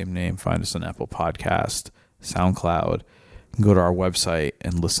 Facebook, the same name. Find us on Apple Podcast, SoundCloud. go to our website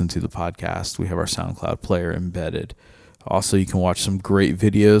and listen to the podcast. We have our SoundCloud player embedded. Also, you can watch some great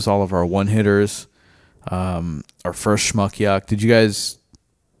videos, all of our one-hitters, our first Schmuck Yuck. Did you guys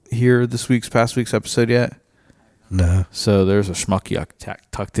hear past week's episode yet? No. So there's a Schmuck Yuck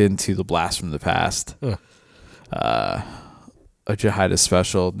tucked into the Blast from the Past. A Jahida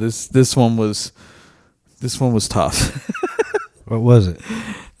special. This one was tough. What was it?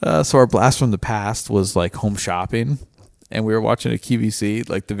 So our Blast from the Past was like home shopping, and we were watching a QVC,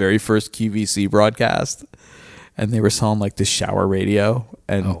 like the very first QVC broadcast, and they were selling like the shower radio,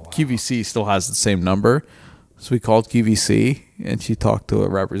 and QVC still has the same number. So we called QVC, and she talked to a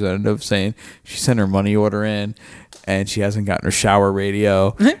representative saying she sent her money order in, and she hasn't gotten her shower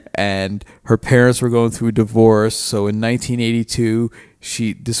radio, and her parents were going through a divorce. So in 1982,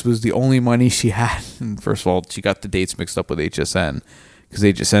 this was the only money she had. And first of all, she got the dates mixed up with HSN, because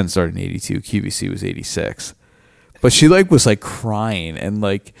HSN started in 82, QVC was 86. But she was crying and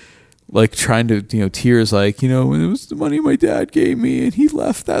like trying to, tears, it was the money my dad gave me, and he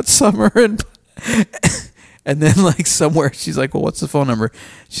left that summer, and then somewhere she's like, well, what's the phone number?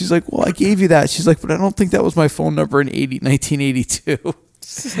 She's like, well, I gave you that. She's like, but I don't think that was my phone number in 1982.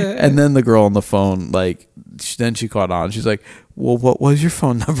 And then the girl on the phone, then she caught on. She's like, well, what was your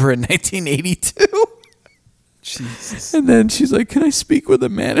phone number in 1982? Jesus. And then she's like, can I speak with a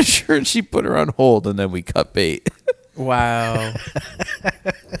manager? And she put her on hold, and then we cut bait. Wow.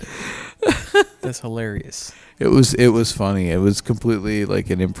 That's hilarious. It was funny. It was completely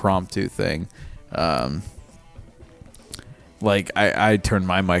an impromptu thing. I turned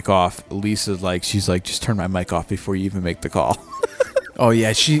my mic off. Lisa's she's like, just turn my mic off before you even make the call. Oh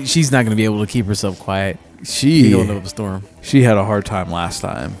yeah, she's not gonna be able to keep herself quiet. She in the middle of a storm. She had a hard time last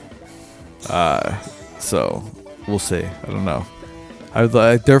time. So we'll see. I don't know.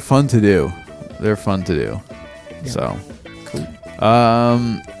 They're fun to do. Yeah. So cool.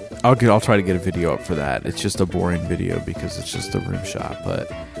 I'll try to get a video up for that. It's just a boring video because it's just a room shot.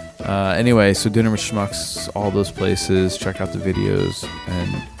 But anyway, so Dinner with Schmucks, all those places. Check out the videos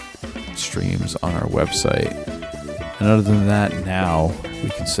and streams on our website. And other than that, now we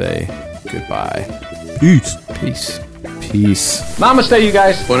can say goodbye. Peace. Namaste, you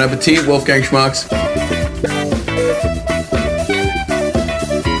guys. Bon appetit, Wolfgang Schmucks.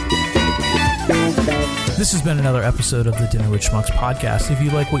 This has been another episode of the Dinner with Schmucks podcast. If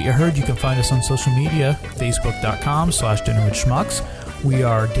you like what you heard, you can find us on social media, facebook.com/dinnerwithschmucks. We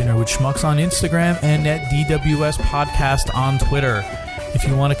are Dinner with Schmucks on Instagram and at DWS Podcast on Twitter. If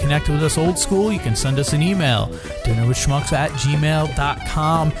you want to connect with us old school, you can send us an email,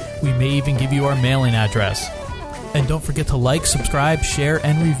 dinnerwithschmucks@gmail.com. We may even give you our mailing address. And don't forget to like, subscribe, share,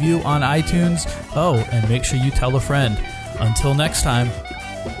 and review on iTunes. Oh, and make sure you tell a friend. Until next time.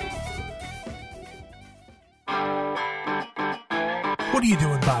 What are you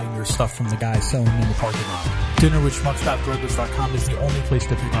doing buying your stuff from the guy selling in the parking lot? DinnerWithSchmucks.threadless.com is the only place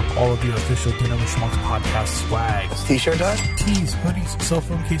to pick up all of your official Dinner with Schmucks podcast swag. T-shirt time? Tees, hoodies, cell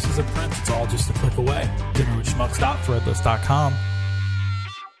phone cases, and prints. It's all just a click away. DinnerWithSchmucks.threadless.com.